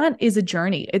that is a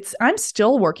journey. I'm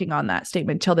still working on that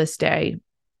statement till this day.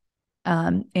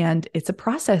 And it's a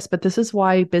process, but this is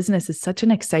why business is such an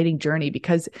exciting journey,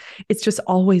 because it's just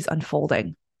always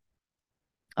unfolding.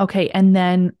 Okay. And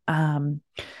then,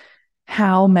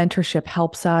 how mentorship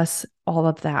helps us, all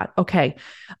of that. Okay.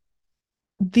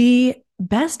 The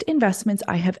best investments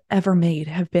I have ever made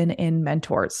have been in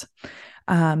mentors.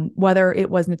 Whether it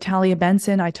was Natalia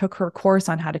Benson, I took her course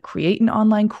on how to create an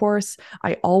online course.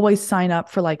 I always sign up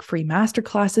for like free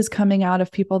masterclasses coming out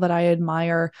of people that I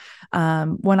admire.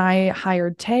 When I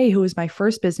hired Tay, who was my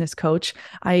first business coach,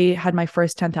 I had my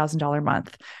first $10,000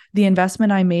 month. The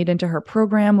investment I made into her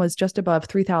program was just above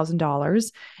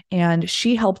 $3,000. And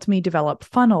she helped me develop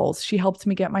funnels. She helped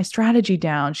me get my strategy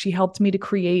down. She helped me to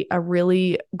create a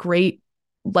really great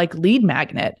like lead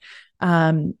magnet.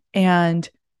 And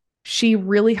she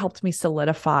really helped me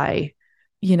solidify,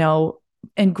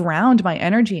 and ground my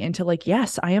energy into like,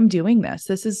 yes, I am doing this.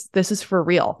 This is for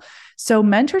real. So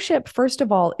mentorship, first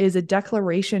of all, is a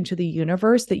declaration to the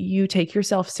universe that you take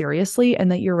yourself seriously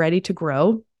and that you're ready to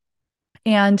grow.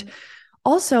 And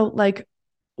also like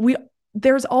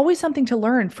there's always something to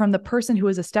learn from the person who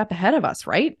is a step ahead of us,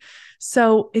 right?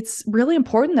 So it's really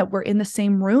important that we're in the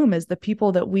same room as the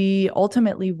people that we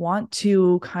ultimately want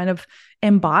to kind of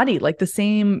embody, like the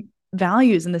same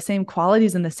values and the same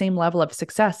qualities and the same level of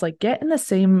success, like get in the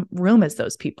same room as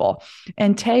those people.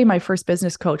 And Tay, my first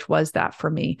business coach, was that for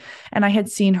me. And I had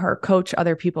seen her coach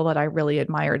other people that I really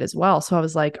admired as well. So I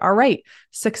was like, all right,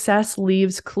 success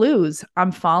leaves clues.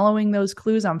 I'm following those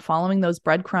clues. I'm following those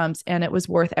breadcrumbs. And it was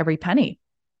worth every penny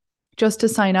just to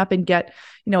sign up and get,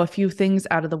 a few things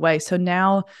out of the way. So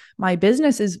now my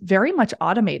business is very much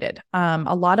automated.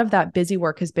 A lot of that busy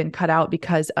work has been cut out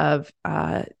because of,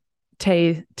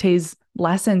 Tay's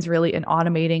lessons really in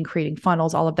automating, creating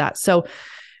funnels, all of that. So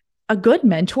a good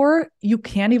mentor, you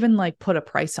can't even like put a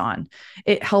price on.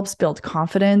 It helps build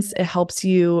confidence. It helps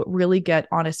you really get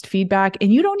honest feedback.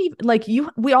 And you don't even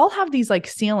we all have these like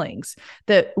ceilings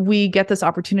that we get this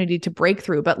opportunity to break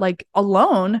through, but like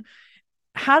alone,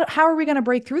 how are we going to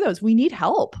break through those? We need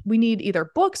help. We need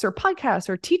either books or podcasts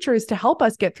or teachers to help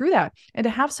us get through that. And to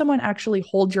have someone actually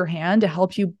hold your hand to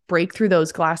help you break through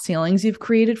those glass ceilings you've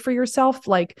created for yourself,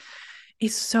 like,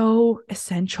 is so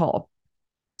essential.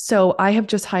 So I have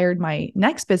just hired my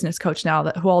next business coach now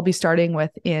who I'll be starting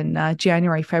with in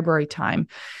January, February time.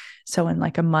 So in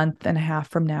like a month and a half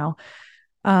from now.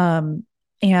 And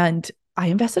I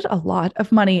invested a lot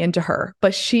of money into her,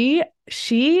 but she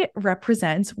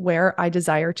represents where I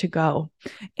desire to go.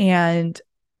 And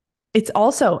it's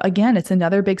also, again, it's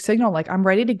another big signal, like I'm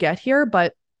ready to get here,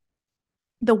 but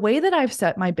the way that I've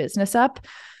set my business up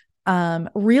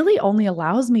really only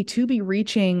allows me to be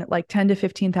reaching like $10,000 to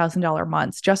 $15,000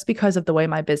 months just because of the way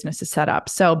my business is set up.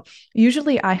 So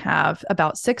usually I have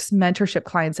about 6 mentorship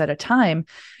clients at a time,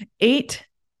 8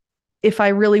 if I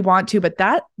really want to, but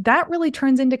that really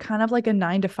turns into kind of like a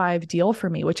 9 to 5 deal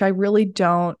for me, which I really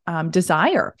don't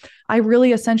desire. I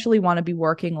really essentially want to be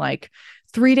working like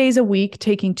 3 days a week,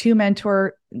 taking 2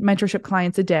 mentorship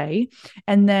clients a day.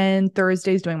 And then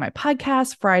Thursdays doing my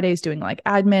podcast, Fridays doing like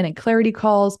admin and clarity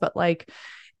calls. But like,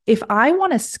 if I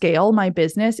want to scale my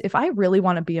business, if I really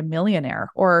want to be a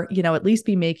millionaire or, at least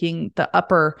be making the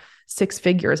upper 6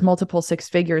 figures, multiple 6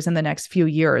 figures in the next few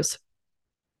years,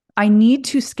 I need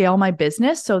to scale my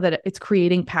business so that it's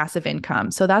creating passive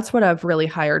income. So that's what I've really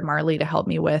hired Marley to help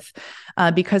me with,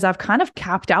 because I've kind of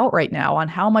capped out right now on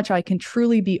how much I can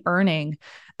truly be earning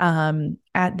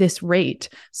at this rate.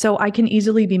 So I can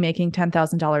easily be making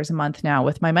 $10,000 a month now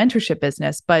with my mentorship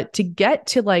business. But to get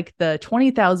to like the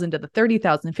 $20,000 to the $30,000,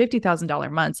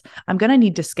 $50,000 months, I'm going to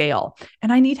need to scale,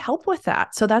 and I need help with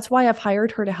that. So that's why I've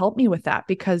hired her to help me with that,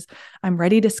 because I'm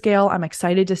ready to scale. I'm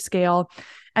excited to scale.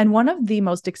 And one of the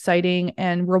most exciting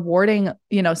and rewarding,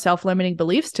 self-limiting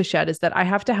beliefs to shed is that I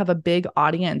have to have a big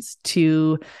audience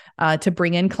to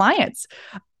bring in clients.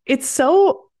 It's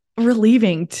so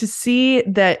relieving to see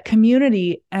that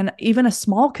community, and even a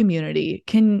small community,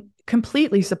 can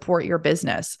completely support your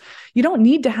business. You don't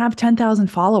need to have 10,000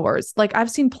 followers. Like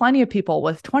I've seen plenty of people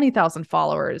with 20,000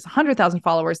 followers, 100,000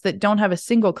 followers that don't have a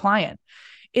single client.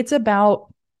 It's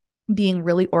about being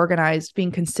really organized,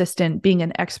 being consistent, being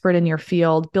an expert in your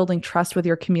field, building trust with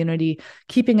your community,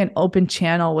 keeping an open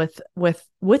channel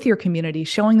with your community,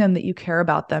 showing them that you care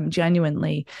about them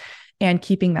genuinely, and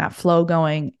keeping that flow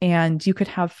going. And you could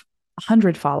have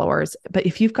 100 followers, but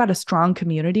if you've got a strong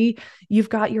community, you've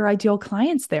got your ideal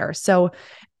clients there. So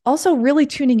also really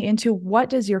tuning into what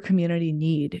does your community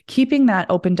need, keeping that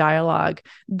open dialogue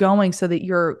going so that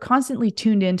you're constantly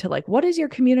tuned into like, what does your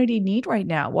community need right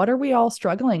now? What are we all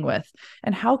struggling with?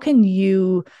 And how can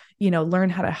you,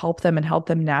 learn how to help them and help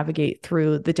them navigate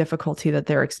through the difficulty that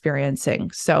they're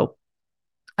experiencing? So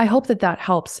I hope that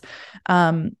helps.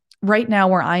 right now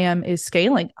where I am is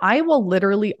scaling. I will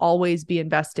literally always be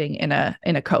investing in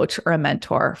a coach or a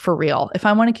mentor for real. If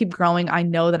I want to keep growing, I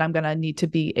know that I'm going to need to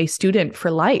be a student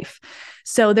for life.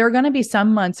 So there are going to be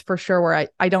some months for sure where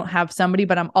I don't have somebody,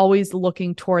 but I'm always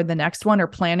looking toward the next one or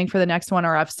planning for the next one,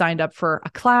 or I've signed up for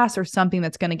a class or something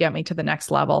that's going to get me to the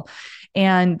next level.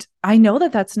 And I know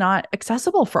that that's not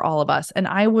accessible for all of us. And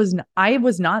I was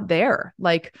not there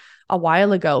like a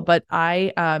while ago, but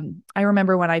I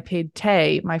remember when I paid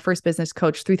Tay, my first business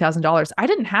coach, $3,000. I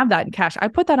didn't have that in cash. I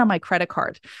put that on my credit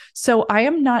card. So I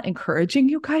am not encouraging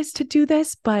you guys to do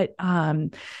this, but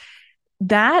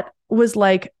that was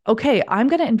like, okay, I'm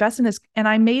going to invest in this. And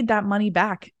I made that money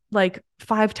back like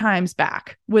 5 times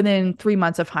back within 3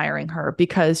 months of hiring her,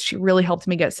 because she really helped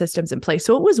me get systems in place.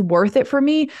 So it was worth it for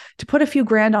me to put a few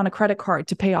grand on a credit card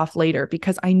to pay off later,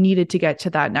 because I needed to get to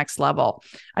that next level.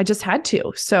 I just had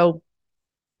to. So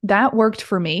that worked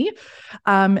for me.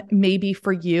 Maybe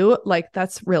for you, like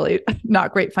that's really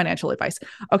not great financial advice.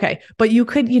 Okay. But you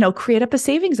could, create up a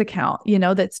savings account,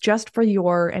 that's just for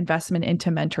your investment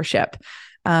into mentorship.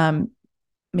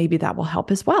 Maybe that will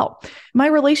help as well. My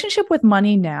relationship with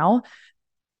money now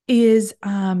is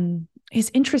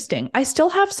interesting. I still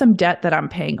have some debt that I'm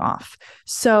paying off.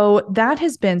 So that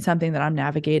has been something that I'm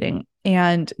navigating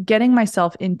and getting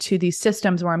myself into these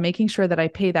systems where I'm making sure that I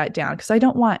pay that down, because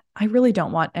I really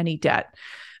don't want any debt.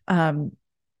 And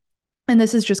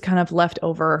this is just kind of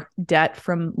leftover debt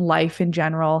from life in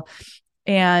general.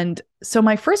 And so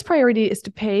my first priority is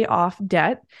to pay off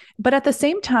debt. But at the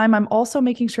same time, I'm also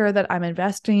making sure that I'm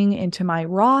investing into my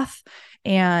Roth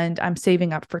and I'm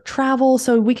saving up for travel.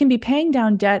 So we can be paying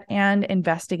down debt and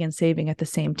investing and saving at the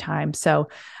same time. So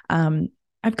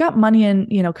I've got money in,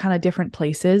 kind of different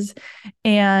places.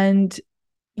 And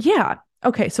yeah.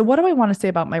 Okay. So what do I want to say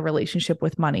about my relationship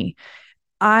with money?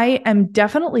 I am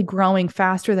definitely growing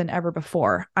faster than ever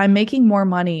before. I'm making more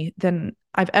money than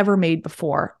I've ever made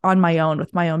before on my own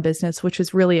with my own business, which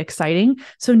is really exciting.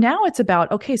 So now it's about,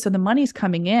 okay, so the money's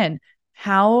coming in.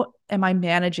 How am I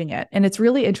managing it? And it's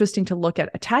really interesting to look at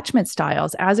attachment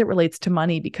styles as it relates to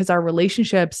money, because our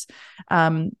relationships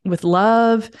with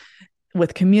love,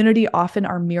 with community often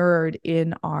are mirrored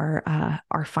in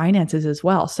our finances as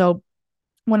well. So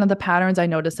one of the patterns I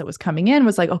noticed that was coming in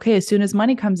was like, okay, as soon as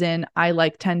money comes in, I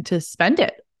tend to spend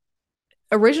it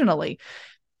originally.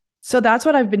 So that's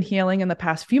what I've been healing in the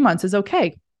past few months is,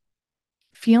 okay,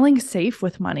 feeling safe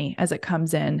with money as it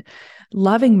comes in,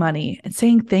 loving money and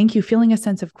saying thank you, feeling a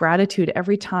sense of gratitude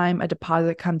every time a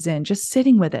deposit comes in, just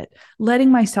sitting with it, letting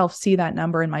myself see that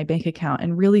number in my bank account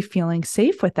and really feeling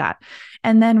safe with that.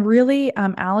 And then really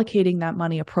allocating that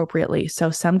money appropriately.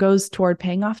 So some goes toward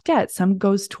paying off debt, some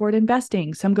goes toward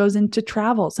investing, some goes into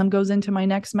travel, some goes into my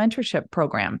next mentorship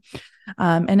program,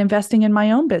 and investing in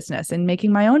my own business and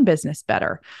making my own business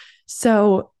better.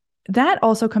 So that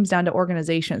also comes down to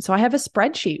organization. So I have a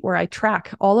spreadsheet where I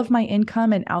track all of my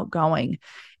income and outgoing.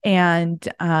 And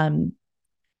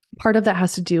part of that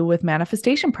has to do with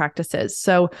manifestation practices.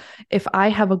 So if I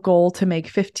have a goal to make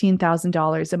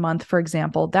 $15,000 a month, for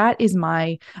example,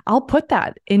 I'll put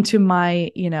that into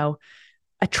my,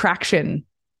 attraction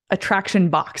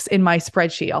box in my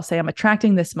spreadsheet. I'll say I'm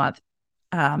attracting this month,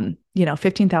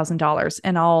 $15,000,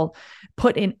 and I'll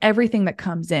put in everything that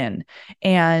comes in.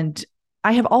 And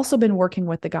I have also been working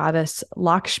with the goddess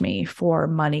Lakshmi for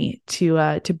money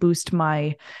to boost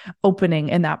my opening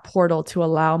in that portal to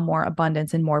allow more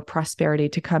abundance and more prosperity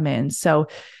to come in. So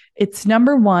it's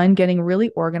number one, getting really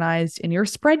organized in your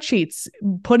spreadsheets,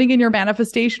 putting in your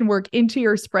manifestation work into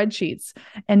your spreadsheets.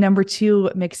 And number two,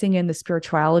 mixing in the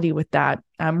spirituality with that,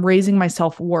 raising my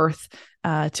self-worth,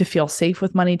 to feel safe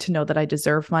with money, to know that I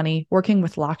deserve money. Working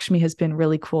with Lakshmi has been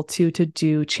really cool too, to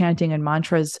do chanting and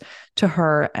mantras to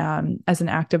her as an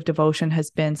act of devotion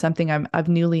has been something I've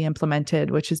newly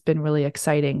implemented, which has been really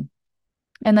exciting.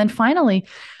 And then finally,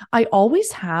 I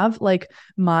always have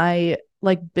my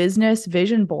business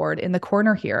vision board in the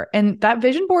corner here. And that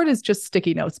vision board is just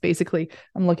sticky notes. Basically,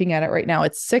 I'm looking at it right now.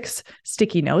 It's 6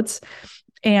 sticky notes.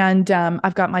 And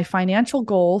I've got my financial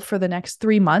goal for the next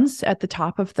 3 months at the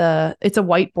top of it's a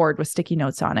whiteboard with sticky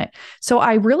notes on it. So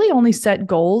I really only set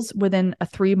goals within a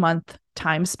 3-month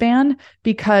time span,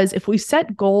 because if we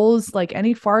set goals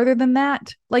any farther than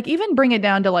that, even bring it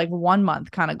down to 1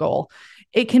 month kind of goal,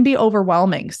 it can be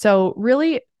overwhelming. So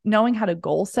really knowing how to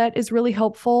goal set is really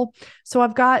helpful. So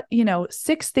I've got,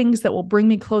 6 things that will bring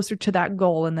me closer to that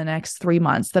goal in the next 3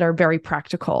 months that are very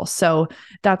practical. So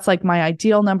that's my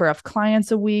ideal number of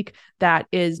clients a week. That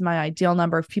is my ideal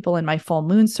number of people in my full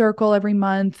moon circle every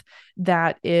month.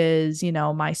 That is,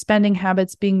 my spending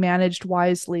habits being managed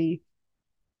wisely.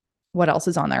 What else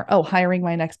is on there? Oh, hiring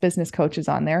my next business coach is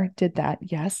on there. Did that.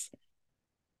 Yes.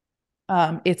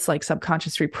 It's like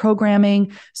subconscious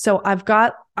reprogramming. So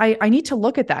I need to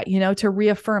look at that, to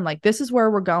reaffirm like, this is where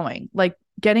we're going. Like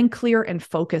getting clear and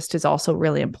focused is also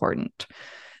really important.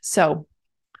 So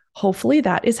hopefully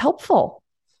that is helpful.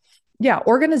 Yeah,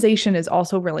 organization is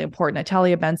also really important.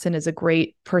 Natalia Benson is a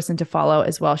great person to follow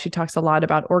as well. She talks a lot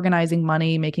about organizing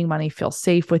money, making money feel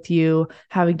safe with you,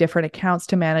 having different accounts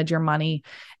to manage your money.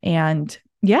 And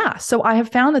yeah, so I have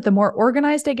found that the more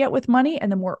organized I get with money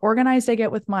and the more organized I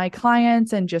get with my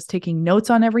clients and just taking notes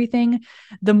on everything,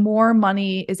 the more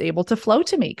money is able to flow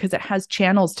to me because it has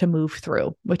channels to move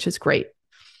through, which is great.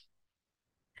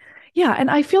 Yeah.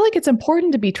 And I feel like it's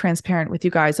important to be transparent with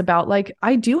you guys about like,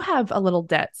 I do have a little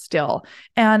debt still.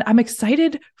 And I'm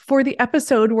excited for the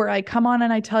episode where I come on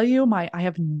and I tell you I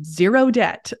have zero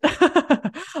debt.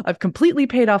 I've completely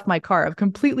paid off my car. I've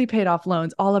completely paid off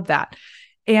loans, all of that.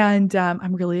 And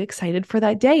I'm really excited for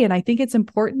that day. And I think it's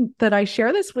important that I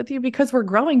share this with you because we're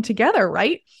growing together,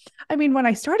 right? I mean, when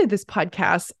I started this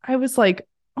podcast, I was like,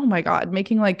 oh my God,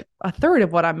 making like a third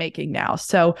of what I'm making now.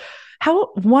 So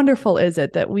how wonderful is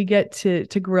it that we get to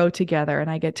grow together and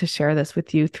I get to share this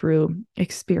with you through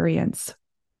experience?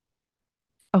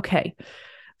 Okay.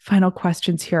 Final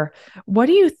questions here. What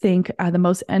do you think the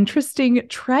most interesting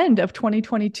trend of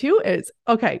 2022 is?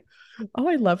 Okay. Oh,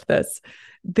 I love this.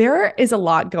 There is a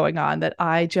lot going on that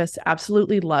I just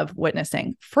absolutely love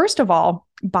witnessing. First of all,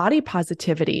 body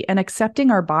positivity and accepting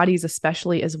our bodies,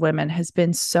 especially as women, has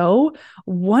been so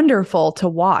wonderful to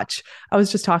watch. I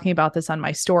was just talking about this on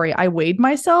my story. I weighed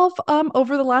myself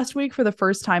over the last week for the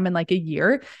first time in like a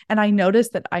year, and I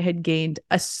noticed that I had gained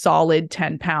a solid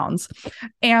 10 pounds.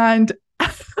 And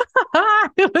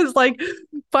it was like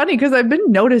funny because I've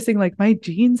been noticing like my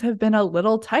jeans have been a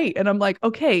little tight and I'm like,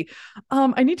 okay,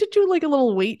 I need to do like a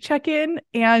little weight check-in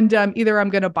and either I'm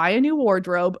going to buy a new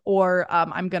wardrobe or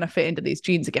I'm going to fit into these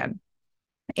jeans again.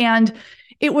 And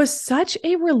it was such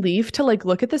a relief to like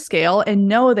look at the scale and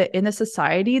know that in the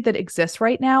society that exists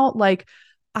right now, like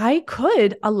I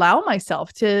could allow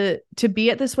myself to be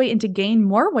at this weight and to gain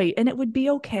more weight and it would be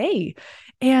okay.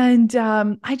 And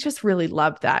I just really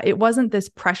loved that. It wasn't this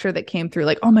pressure that came through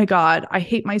like, oh my God, I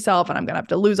hate myself and I'm going to have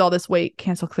to lose all this weight,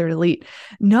 cancel, clear, delete.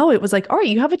 No, it was like, all right,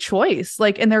 you have a choice.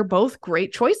 Like, and they're both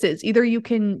great choices. Either you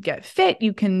can get fit,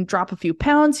 you can drop a few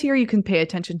pounds here, you can pay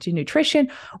attention to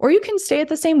nutrition, or you can stay at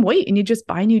the same weight and you just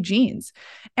buy new jeans.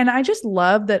 And I just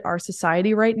love that our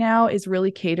society right now is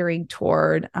really catering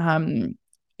toward,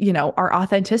 our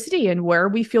authenticity and where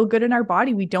we feel good in our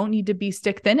body. We don't need to be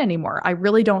stick thin anymore. I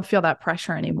really don't feel that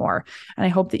pressure anymore. And I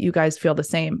hope that you guys feel the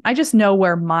same. I just know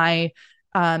where my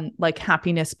like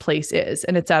happiness place is,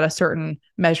 and it's at a certain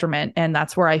measurement. And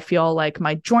that's where I feel like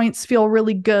my joints feel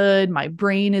really good. My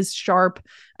brain is sharp.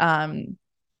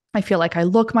 I feel like I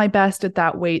look my best at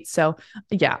that weight. So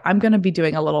yeah, I'm going to be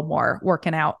doing a little more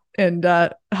working out and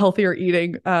healthier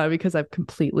eating because I've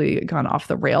completely gone off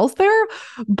the rails there.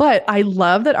 But I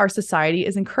love that our society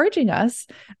is encouraging us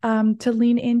to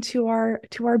lean into our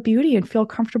beauty and feel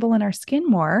comfortable in our skin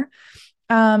more.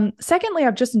 Secondly,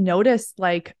 I've just noticed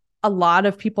like a lot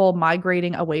of people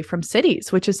migrating away from cities,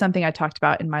 which is something I talked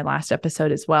about in my last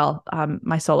episode as well,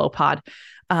 my solo pod,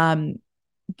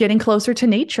 getting closer to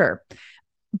nature.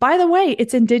 By the way,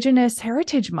 it's Indigenous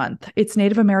Heritage Month. It's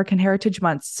Native American Heritage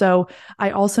Month. So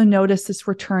I also noticed this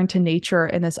return to nature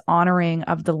and this honoring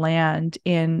of the land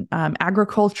in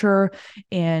agriculture.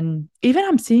 And even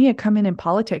I'm seeing it come in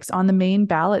politics. On the main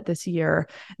ballot this year,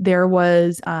 there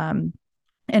was an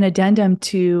addendum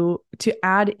to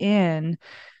add in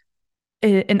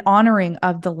an honoring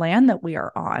of the land that we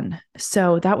are on.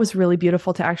 So that was really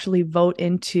beautiful to actually vote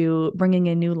into bringing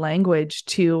in new language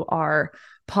to our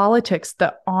politics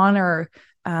that honor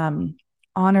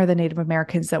the Native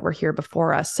Americans that were here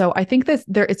before us. So I think that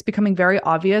it's becoming very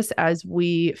obvious as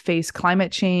we face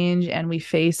climate change and we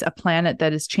face a planet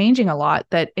that is changing a lot,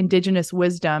 that Indigenous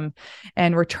wisdom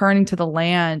and returning to the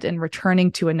land and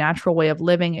returning to a natural way of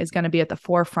living is going to be at the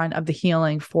forefront of the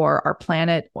healing for our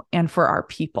planet and for our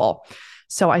people.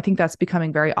 So I think that's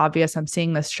becoming very obvious. I'm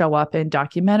seeing this show up in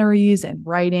documentaries and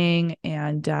writing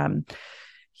and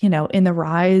in the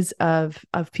rise of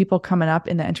people coming up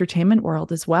in the entertainment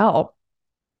world as well.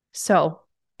 So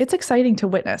it's exciting to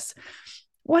witness.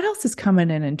 What else is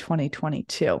coming in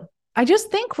 2022? I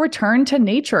just think return to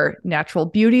nature, natural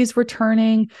beauties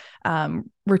returning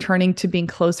to being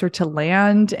closer to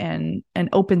land and an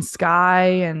open sky.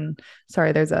 And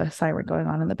sorry, there's a siren going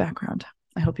on in the background.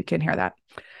 I hope you can hear that.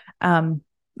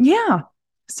 Yeah.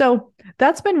 So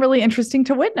that's been really interesting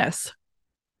to witness.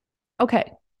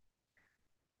 Okay.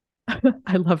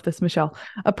 I love this, Michelle.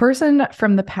 A person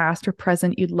from the past or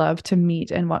present you'd love to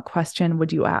meet, and what question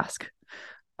would you ask?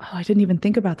 Oh, I didn't even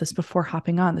think about this before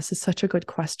hopping on. This is such a good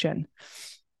question.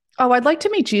 Oh, I'd like to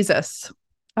meet Jesus.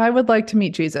 I would like to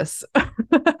meet Jesus.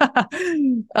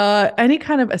 Any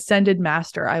kind of ascended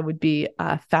master, I would be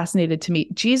fascinated to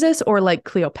meet. Jesus or like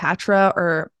Cleopatra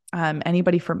or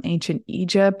anybody from ancient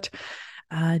Egypt,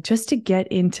 just to get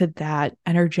into that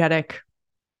energetic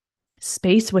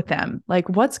space with them. Like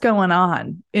what's going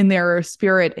on in their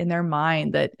spirit, in their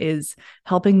mind that is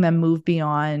helping them move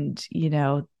beyond,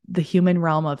 the human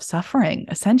realm of suffering,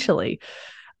 essentially.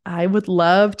 I would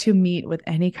love to meet with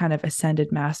any kind of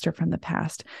ascended master from the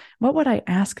past. What would I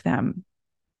ask them?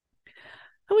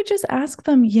 I would just ask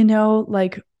them,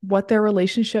 like what their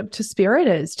relationship to spirit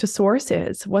is, to source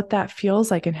is, what that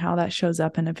feels like, and how that shows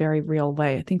up in a very real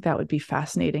way. I think that would be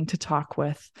fascinating to talk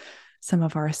with some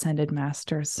of our ascended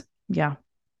masters. Yeah.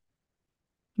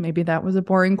 Maybe that was a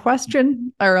boring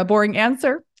question or a boring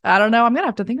answer. I don't know. I'm going to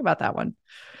have to think about that one.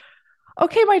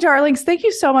 Okay, my darlings, thank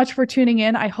you so much for tuning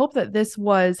in. I hope that this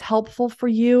was helpful for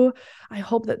you. I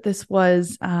hope that this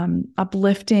was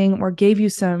uplifting or gave you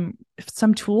some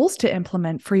tools to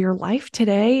implement for your life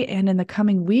today and in the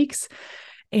coming weeks.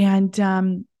 And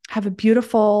have a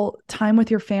beautiful time with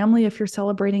your family if you're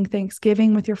celebrating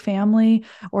Thanksgiving with your family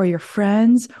or your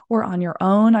friends or on your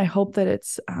own. I hope that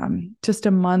it's just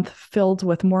a month filled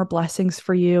with more blessings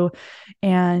for you.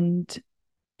 And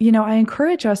I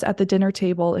encourage us at the dinner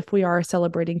table, if we are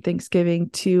celebrating Thanksgiving,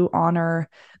 to honor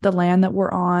the land that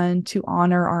we're on, to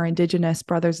honor our Indigenous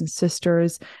brothers and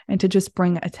sisters, and to just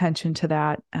bring attention to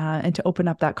that and to open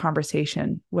up that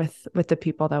conversation with the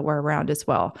people that we're around as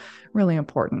well. Really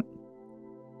important.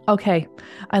 Okay,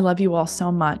 I love you all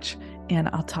so much, and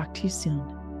I'll talk to you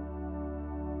soon.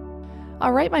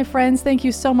 All right, my friends, thank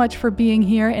you so much for being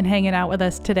here and hanging out with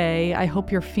us today. I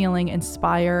hope you're feeling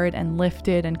inspired and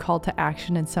lifted and called to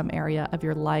action in some area of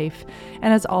your life.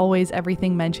 And as always,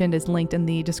 everything mentioned is linked in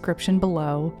the description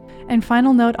below. And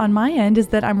final note on my end is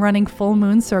that I'm running full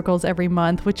moon circles every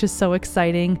month, which is so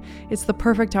exciting. It's the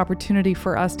perfect opportunity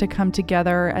for us to come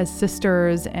together as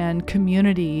sisters and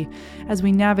community as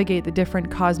we navigate the different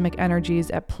cosmic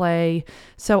energies at play.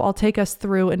 So I'll take us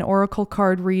through an oracle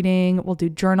card reading. We'll do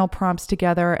journal prompts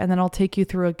together, and then I'll take you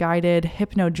through a guided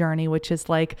hypno journey, which is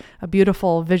like a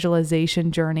beautiful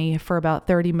visualization journey for about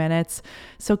 30 minutes.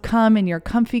 So come in your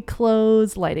comfy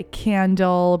clothes, light a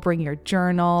candle, bring your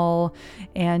journal,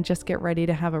 and just get ready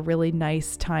to have a really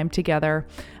nice time together.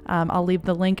 I'll leave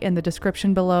the link in the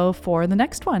description below for the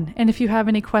next one. And if you have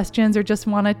any questions or just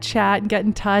want to chat and get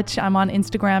in touch, I'm on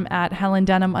Instagram at Helen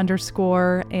Denham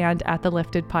 _ and at The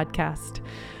Lifted Podcast.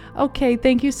 Okay,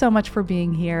 thank you so much for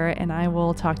being here, and I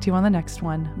will talk to you on the next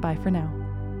one. Bye for now.